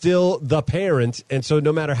are still the parent, and so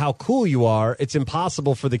no matter how cool you are, it's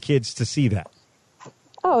impossible for the kids to see that.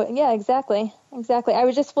 Oh, yeah, exactly. I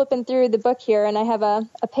was just flipping through the book here, and I have a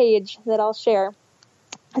page that I'll share.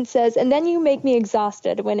 It says, and then you make me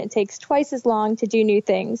exhausted when it takes twice as long to do new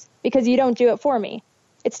things because you don't do it for me.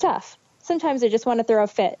 It's tough. Sometimes I just want to throw a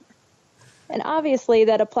fit. And obviously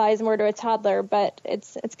that applies more to a toddler, but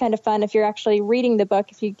it's kind of fun if you're actually reading the book.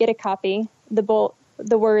 If you get a copy, the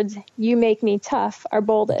words, you make me tough, are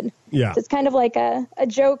bolded. Yeah. So it's kind of like a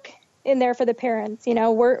joke in there for the parents.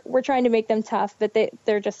 We're trying to make them tough, but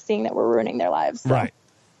they're just seeing that we're ruining their lives. So. Right.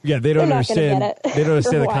 Yeah, they don't understand. They don't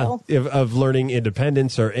understand the concept of learning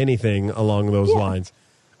independence or anything along those lines.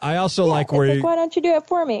 I also like where why don't you do it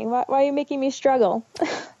for me? Why are you making me struggle?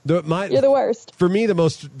 You're the worst. For me, the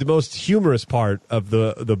most humorous part of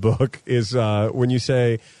the book is when you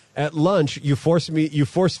say at lunch you force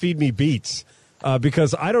feed me beets.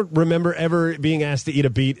 Because I don't remember ever being asked to eat a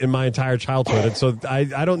beet in my entire childhood. And so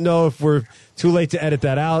I don't know if we're too late to edit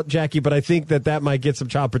that out, Jackie, but I think that might get some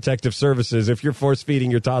Child Protective Services if you're force-feeding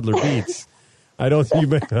your toddler beets. I don't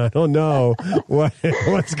know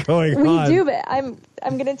what's going on. We do, but I'm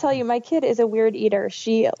going to tell you, my kid is a weird eater.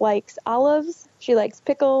 She likes olives. She likes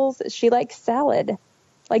pickles. She likes salad.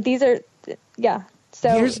 Like these are, yeah.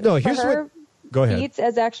 So go ahead. Beets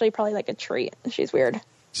is actually probably like a treat. She's weird.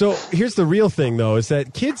 So here's the real thing, though, is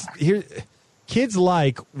that kids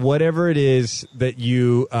like whatever it is that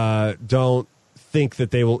you don't think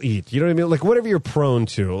that they will eat. You know what I mean? Like whatever you're prone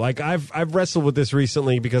to. Like I've wrestled with this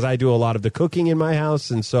recently because I do a lot of the cooking in my house,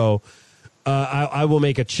 and so I will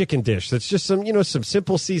make a chicken dish that's just some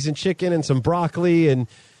simple seasoned chicken and some broccoli,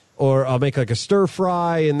 or I'll make like a stir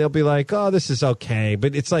fry, and they'll be like, oh, this is okay,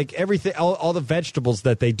 but it's like everything, all the vegetables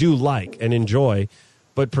that they do like and enjoy,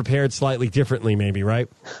 but prepared slightly differently maybe, right?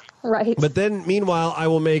 Right. But then, meanwhile, I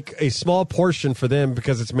will make a small portion for them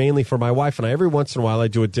because it's mainly for my wife and I. Every once in a while, I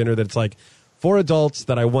do a dinner that's like for adults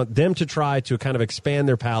that I want them to try to kind of expand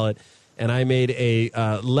their palate. And I made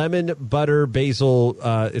a lemon butter basil,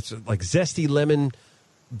 it's like zesty lemon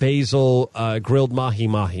basil grilled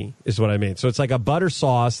mahi is what I made. So it's like a butter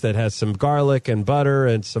sauce that has some garlic and butter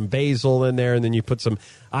and some basil in there, and then you put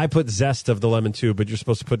I put zest of the lemon too, but you're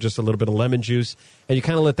supposed to put just a little bit of lemon juice, and you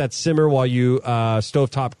kind of let that simmer while you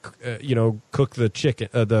stovetop cook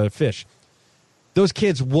the fish. Those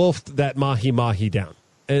kids wolfed that mahi down.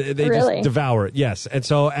 They just devour it. Yes. And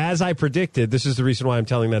so as I predicted, this is the reason why I'm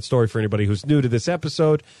telling that story for anybody who's new to this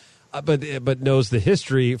episode, but knows the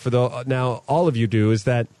history now all of you do, is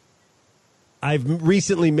that I've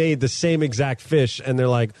recently made the same exact fish, and they're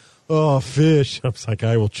like, oh, fish. I was like,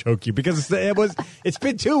 I will choke you, because it's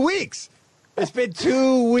been 2 weeks. It's been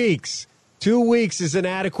 2 weeks. 2 weeks is an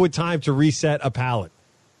adequate time to reset a palate.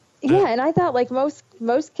 Yeah, and I thought like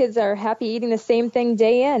most kids are happy eating the same thing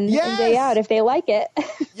day in and day out if they like it.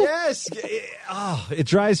 Yes. It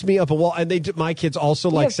drives me up a wall. And my kids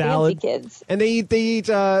also like salad. Kids. And they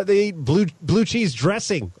eat blue cheese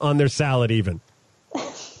dressing on their salad even.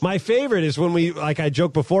 My favorite is when I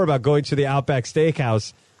joked before about going to the Outback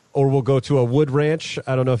Steakhouse, or we'll go to a Wood Ranch.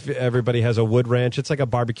 I don't know if everybody has a Wood Ranch. It's like a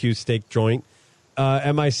barbecue steak joint.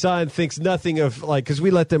 And my son thinks nothing of, like, because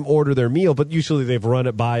we let them order their meal, but usually they've run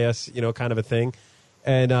it by us, kind of a thing.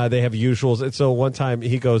 And they have usuals. And so one time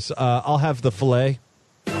he goes, I'll have the filet.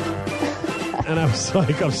 And I was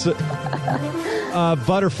like,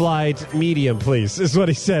 butterflied medium, please, is what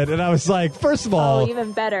he said. And I was like, first of all,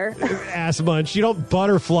 even better. Ass munch, you don't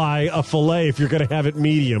butterfly a filet if you're going to have it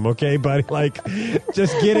medium, okay, buddy? Like,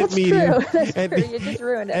 just get it medium. True. That's true. You just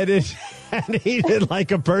ruined it. and eat it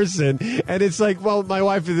like a person. And it's like, well, my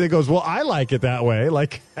wife then goes, well, I like it that way.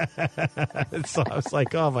 Like, so I was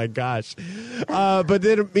like, oh my gosh. But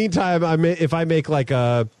then meantime, if I make like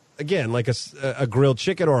a grilled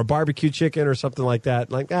chicken or a barbecue chicken or something like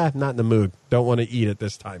that, like, not in the mood. Don't want to eat it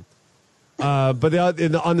this time. But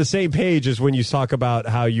on the same page is when you talk about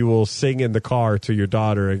how you will sing in the car to your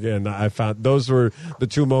daughter. Again, I found those were the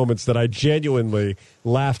two moments that I genuinely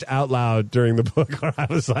laughed out loud during the book, where I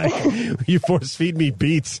was like, you force feed me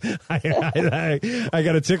beats. I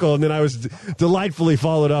got a tickle. And then I was delightfully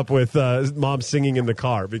followed up with mom singing in the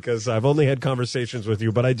car, because I've only had conversations with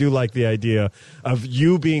you, but I do like the idea of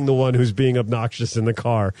you being the one who's being obnoxious in the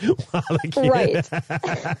car. Right.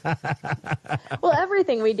 Well,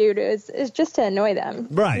 everything we do is just to annoy them.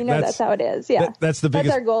 Right. That's how it is. Yeah. That's the biggest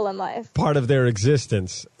That's our goal in life. part of their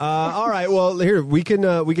existence. All right. Well, here, we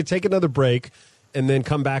can take another break and then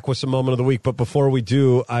come back with some moment of the week. But before we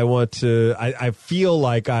do, I feel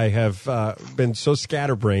like I have been so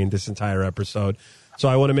scatterbrained this entire episode. So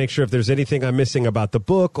I want to make sure if there's anything I'm missing about the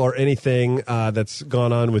book, or anything that's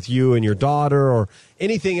gone on with you and your daughter, or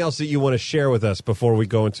anything else that you want to share with us before we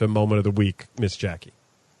go into moment of the week, Miss Jackie.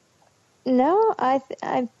 No, I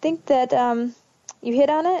think that you hit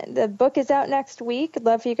on it. The book is out next week. I'd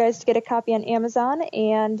love for you guys to get a copy on Amazon,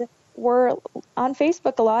 and we're on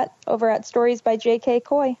Facebook a lot over at Stories by J.K.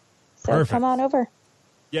 Coy. So Perfect. Come on over.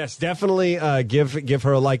 Yes, definitely give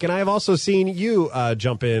her a like. And I have also seen you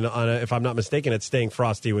jump in on, if I'm not mistaken, at Staying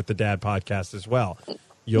Frosty with the Dad podcast as well.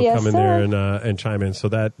 You'll Yes, come in sir. there and chime in. So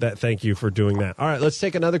that thank you for doing that. All right, let's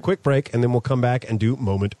take another quick break, and then we'll come back and do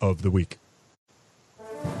Moment of the Week.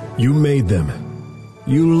 You made them.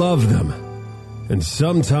 You love them. And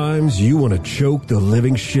sometimes you want to choke the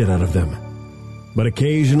living shit out of them. But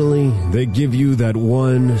occasionally, they give you that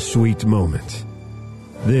one sweet moment.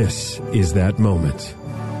 This is that moment.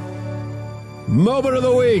 Moment of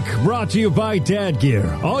the Week, brought to you by Dad Gear.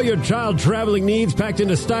 All your child traveling needs packed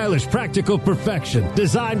into stylish, practical perfection.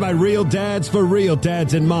 Designed by real dads for real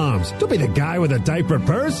dads and moms. Don't be the guy with a diaper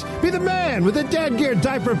purse. Be the man with a Dad Gear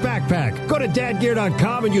diaper backpack. Go to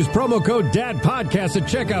dadgear.com and use promo code DADPODCAST at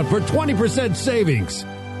checkout for 20% savings.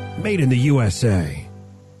 Made in the USA.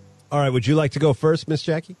 All right, would you like to go first, Miss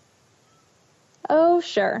Jackie? Oh,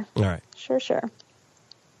 sure. All right. Sure.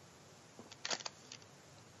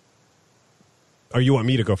 Or you want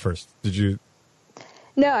me to go first? Did you?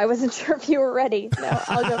 No, I wasn't sure if you were ready. No,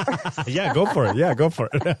 I'll go first. Yeah, go for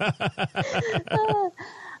it.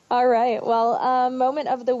 All right. Well, moment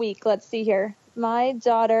of the week. Let's see here. My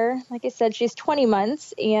daughter, like I said, she's 20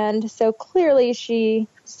 months. And so clearly she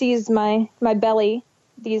sees my belly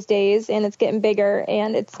these days, and it's getting bigger.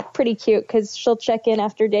 And it's pretty cute because she'll check in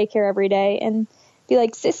after daycare every day and be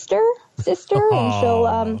like, sister. And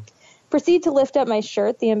she'll proceed to lift up my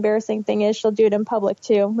shirt. The embarrassing thing is she'll do it in public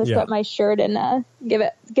too. Lift up my shirt and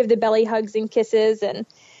give the belly hugs and kisses. And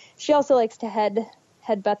she also likes to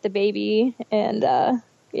headbutt the baby, and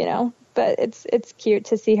but it's cute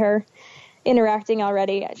to see her interacting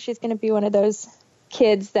already. She's going to be one of those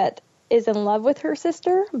kids that is in love with her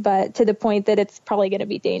sister, but to the point that it's probably going to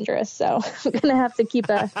be dangerous. So I'm going to have to keep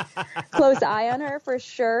a close eye on her for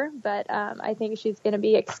sure. But I think she's going to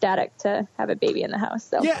be ecstatic to have a baby in the house.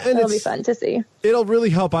 So it'll be fun to see. It'll really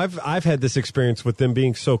help. I've had this experience with them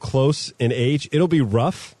being so close in age. It'll be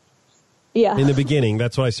rough. Yeah. In the beginning.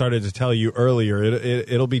 That's what I started to tell you earlier.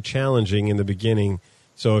 It'll be challenging in the beginning.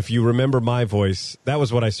 So if you remember my voice, that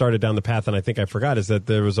was what I started down the path, and I think I forgot, is that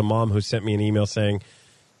there was a mom who sent me an email saying,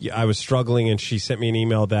 I was struggling, and she sent me an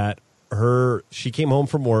email that she came home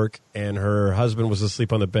from work and her husband was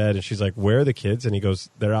asleep on the bed, and she's like, where are the kids? And he goes,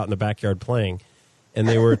 they're out in the backyard playing. And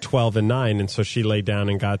they were 12 and 9, and so she laid down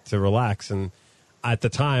and got to relax. And at the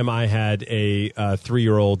time, I had a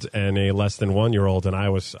 3-year-old and a less than 1-year-old, and I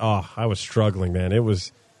was struggling, man. It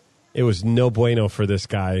was no bueno for this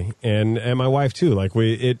guy and my wife too. Like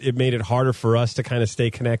it made it harder for us to kind of stay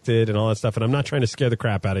connected and all that stuff. And I'm not trying to scare the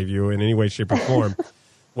crap out of you in any way, shape, or form.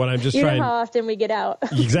 What I'm just trying. You know how often we get out.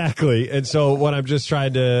 Exactly. And so what I'm just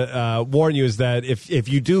trying to warn you is that if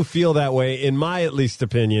you do feel that way, in my at least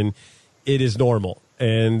opinion, it is normal.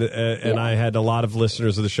 And I had a lot of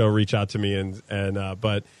listeners of the show reach out to me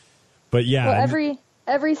but yeah. Well,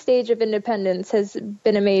 every stage of independence has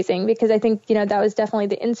been amazing, because I think, that was definitely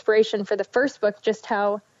the inspiration for the first book, just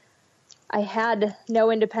how I had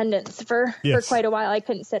no independence for quite a while. I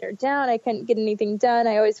couldn't sit her down. I couldn't get anything done.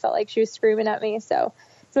 I always felt like she was screaming at me. So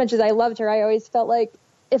as much as I loved her, I always felt like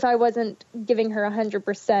if I wasn't giving her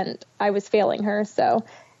 100%, I was failing her. So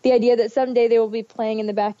the idea that someday they will be playing in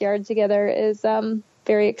the backyard together is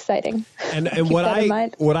very exciting. And Keep what that in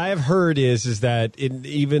mind. what I have heard is that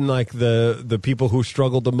even like the people who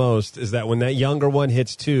struggled the most is that when that younger one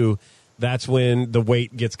hits 2, that's when the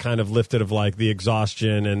weight gets kind of lifted of like the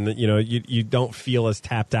exhaustion, and you don't feel as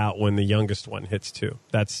tapped out when the youngest one hits 2.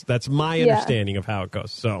 That's my understanding of how it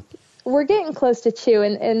goes. So we're getting close to 2,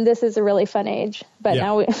 and this is a really fun age. But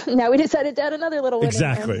now we decided to add another little one.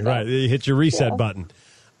 Exactly, in there, so. right. You hit your reset button.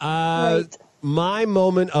 Right. My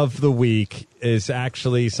moment of the week is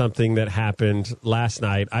actually something that happened last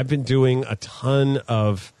night. I've been doing a ton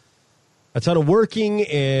of working,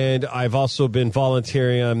 and I've also been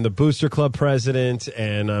volunteering. I'm the Booster Club president,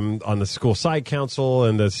 and I'm on the school site council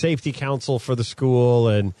and the safety council for the school,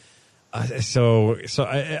 and so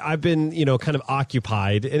I've been kind of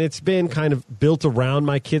occupied, and it's been kind of built around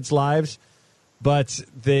my kids' lives. But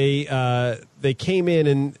they came in,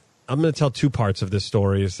 and I'm going to tell 2 parts of this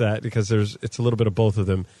story, because it's a little bit of both of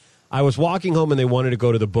them. I was walking home, and they wanted to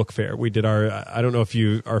go to the book fair. We did I don't know if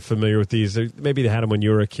you are familiar with these. Maybe they had them when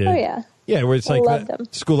you were a kid. Oh, yeah. Yeah, where it's I like love them.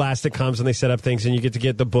 Scholastic comes and they set up things, and you get to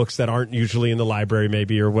get the books that aren't usually in the library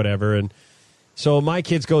maybe or whatever. And so my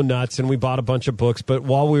kids go nuts, and we bought a bunch of books. But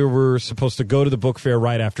while we were supposed to go to the book fair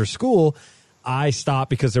right after school, I stopped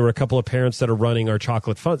because there were a couple of parents that are running our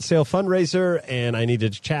chocolate sale fundraiser, and I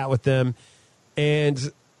needed to chat with them.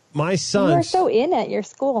 And my son, you are so in at your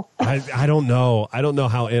school. I don't know. I don't know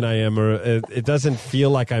how in I am, or it doesn't feel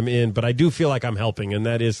like I'm in, but I do feel like I'm helping, and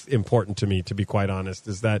that is important to me, to be quite honest,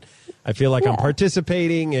 is that I feel like I'm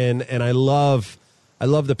participating, and I love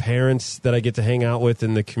the parents that I get to hang out with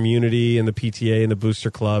in the community and the PTA and the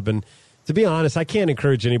Booster Club. And to be honest, I can't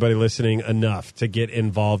encourage anybody listening enough to get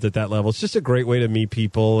involved at that level. It's just a great way to meet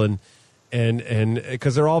people, and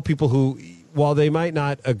because they're all people who, while they might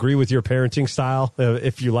not agree with your parenting style,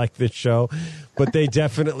 if you like this show, but they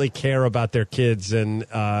definitely care about their kids and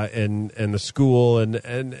the school,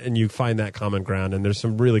 and you find that common ground. And there's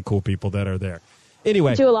some really cool people that are there.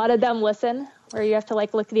 Anyway, do a lot of them listen, or you have to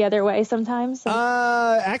look the other way sometimes?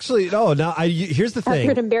 Actually, no. Now, here's the thing.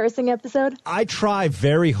 After an embarrassing episode, I try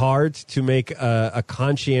very hard to make a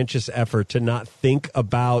conscientious effort to not think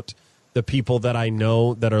about the people that I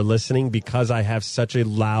know that are listening, because I have such a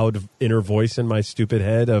loud inner voice in my stupid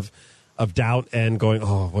head of doubt and going,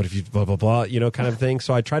 oh, what if you blah, blah, blah, kind of thing.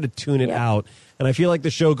 So I try to tune it out. And I feel like the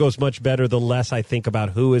show goes much better the less I think about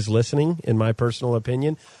who is listening, in my personal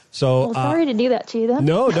opinion. So sorry to do that to you, then.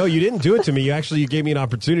 No, you didn't do it to me. You gave me an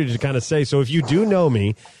opportunity to kind of say. So if you do know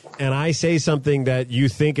me and I say something that you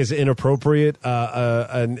think is inappropriate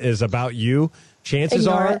and is about you, chances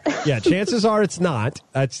are it's not.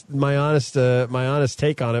 That's my honest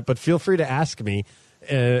take on it. But feel free to ask me,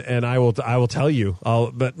 and I will tell you.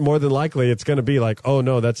 But more than likely, it's going to be like, oh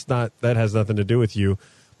no, that has nothing to do with you.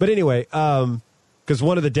 But anyway, because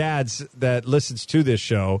one of the dads that listens to this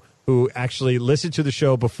show, who actually listened to the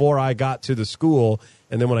show before I got to the school,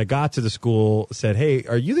 and then when I got to the school, said, "Hey,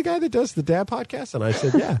 are you the guy that does the Dad podcast?" And I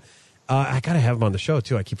said, "Yeah." I got to have him on the show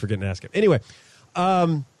too. I keep forgetting to ask him. Anyway.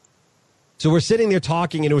 So we're sitting there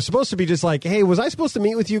talking, and it was supposed to be just like, hey, was I supposed to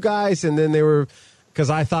meet with you guys? And then because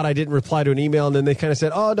I thought I didn't reply to an email, and then they kind of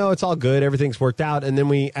said, oh, no, it's all good. Everything's worked out. And then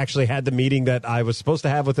we actually had the meeting that I was supposed to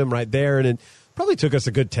have with them right there, and it probably took us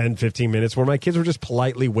a good 10, 15 minutes where my kids were just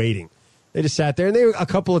politely waiting. They just sat there, and a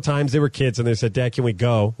couple of times they were kids, and they said, Dad, can we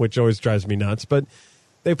go? Which always drives me nuts. But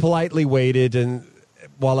they politely waited and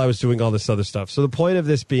while I was doing all this other stuff. So the point of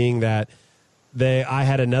this being that I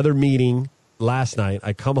had another meeting last night.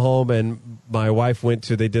 I come home, and my wife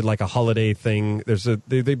they did like a holiday thing.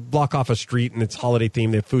 They block off a street, and it's holiday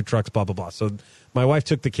themed. They have food trucks, blah, blah, blah. So my wife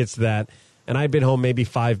took the kids to that, and I'd been home maybe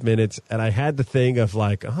 5 minutes, and I had the thing of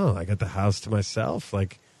like, oh, I got the house to myself.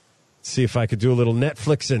 Like, see if I could do a little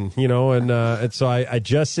Netflixing, and so I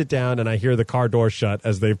just sit down, and I hear the car door shut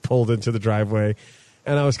as they pulled into the driveway,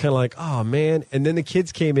 and I was kind of like, oh, man. And then the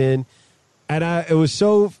kids came in, and it was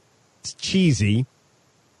so cheesy,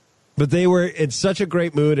 but they were in such a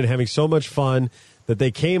great mood and having so much fun that they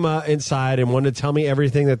came inside and wanted to tell me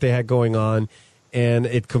everything that they had going on. And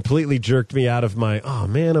it completely jerked me out of my, oh,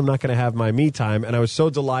 man, I'm not going to have my me time. And I was so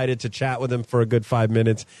delighted to chat with them for a good 5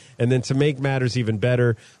 minutes. And then to make matters even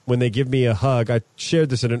better, when they give me a hug, I shared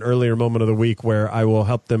this in an earlier moment of the week where I will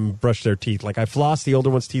help them brush their teeth. Like I floss the older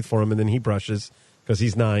one's teeth for him, and then he brushes because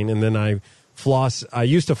he's 9. And then I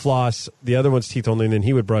used to floss the other one's teeth only, and then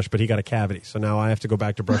he would brush, but he got a cavity. So now I have to go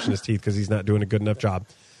back to brushing his teeth because he's not doing a good enough job.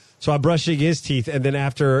 So I'm brushing his teeth, and then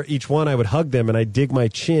after each one, I would hug them, and I dig my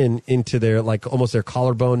chin into their, almost their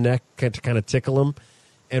collarbone neck to kind of tickle them.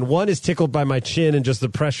 And one is tickled by my chin and just the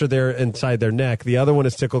pressure there inside their neck. The other one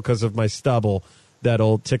is tickled because of my stubble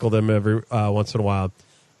that'll tickle them every once in a while.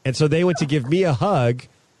 And so they went to give me a hug,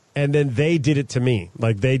 and then they did it to me.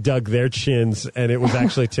 Like, they dug their chins, and it was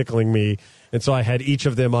actually tickling me. And so I had each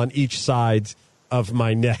of them on each side of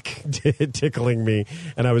my neck tickling me,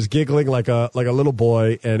 and I was giggling like a little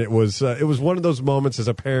boy. And it was one of those moments as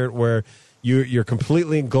a parent where you're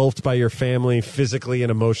completely engulfed by your family physically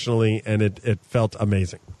and emotionally, and it felt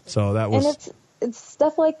amazing. So that was... And it's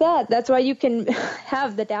stuff like that. That's why you can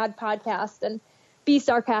have the Dad podcast and be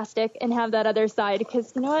sarcastic and have that other side,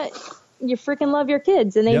 because you know what? You freaking love your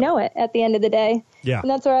kids, and they know it at the end of the day. Yeah. And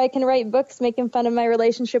that's why I can write books making fun of my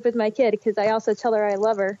relationship with my kid, because I also tell her I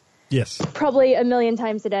love her. Yes. Probably a million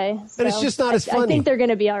times a day. So and it's just not as funny. I think they're going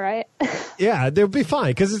to be all right. Yeah, they'll be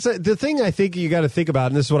fine. Because the thing I think you got to think about,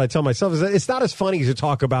 and this is what I tell myself, is that it's not as funny to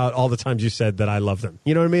talk about all the times you said that I love them.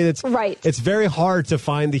 You know what I mean? It's right. It's very hard to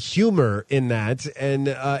find the humor in that, and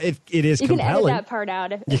it is you compelling. You can edit that part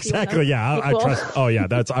out. Exactly. Yeah, I trust. Oh yeah,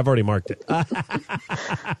 I've already marked it.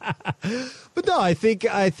 But no, I think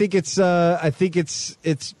it's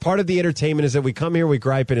part of the entertainment is that we come here, we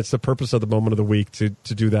gripe, and it's the purpose of the moment of the week to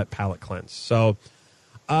do that palate cleanse. So,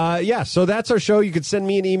 so that's our show. You can send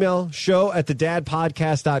me an email,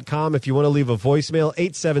 show@thedadpodcast.com. If you want to leave a voicemail,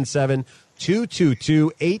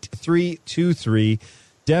 877-222-8323.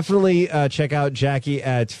 Definitely check out Jackie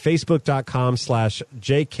at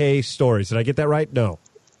facebook.com/JK Stories. Did I get that right? No.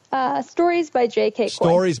 Stories by J.K. Coy.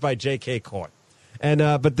 Stories by J.K. Coy. And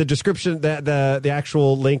but the description, the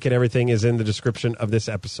actual link and everything is in the description of this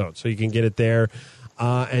episode, so you can get it there.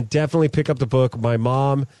 And definitely pick up the book. My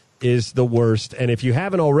Mom is the Worst. And if you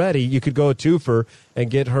haven't already, you could go a twofer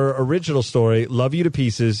and get her original story, Love You to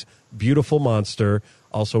Pieces, Beautiful Monster,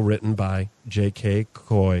 also written by J.K.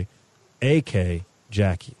 Coy, A.K.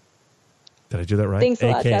 Jackie. Did I do that right? Thanks a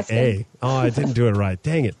lot, Justin. Oh, I didn't do it right.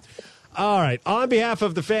 Dang it. All right. On behalf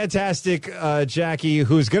of the fantastic Jackie,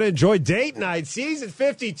 who's going to enjoy date night, season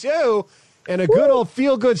 52, and a good old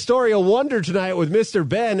feel-good story, a wonder tonight with Mr.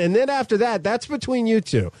 Ben. And then after that, that's between you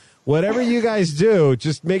two. Whatever you guys do,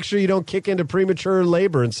 just make sure you don't kick into premature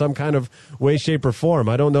labor in some kind of way, shape, or form.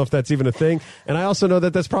 I don't know if that's even a thing. And I also know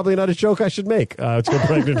that that's probably not a joke I should make to a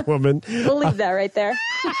pregnant woman. We'll leave that right there.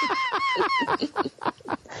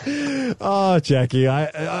 Oh, Jackie,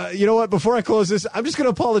 you know what? Before I close this, I'm just going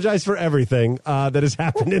to apologize for everything that has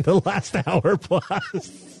happened in the last hour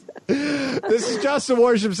plus. This is Justin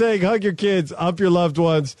Worship saying, hug your kids, up your loved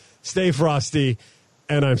ones, stay frosty,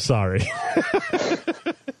 and I'm sorry.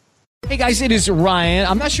 Hey guys, it is Ryan.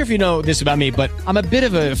 I'm not sure if you know this about me, but I'm a bit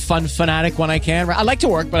of a fun fanatic when I can. I like to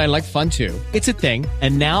work, but I like fun too. It's a thing.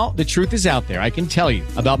 And now the truth is out there. I can tell you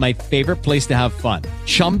about my favorite place to have fun.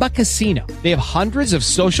 Chumba Casino. They have hundreds of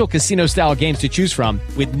social casino style games to choose from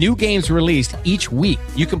with new games released each week.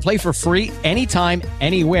 You can play for free anytime,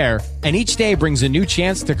 anywhere. And each day brings a new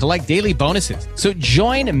chance to collect daily bonuses. So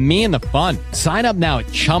join me in the fun. Sign up now at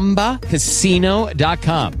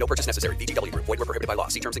ChumbaCasino.com. No purchase necessary. VGW Group. Void where prohibited by law.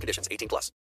 See terms and conditions. 18+.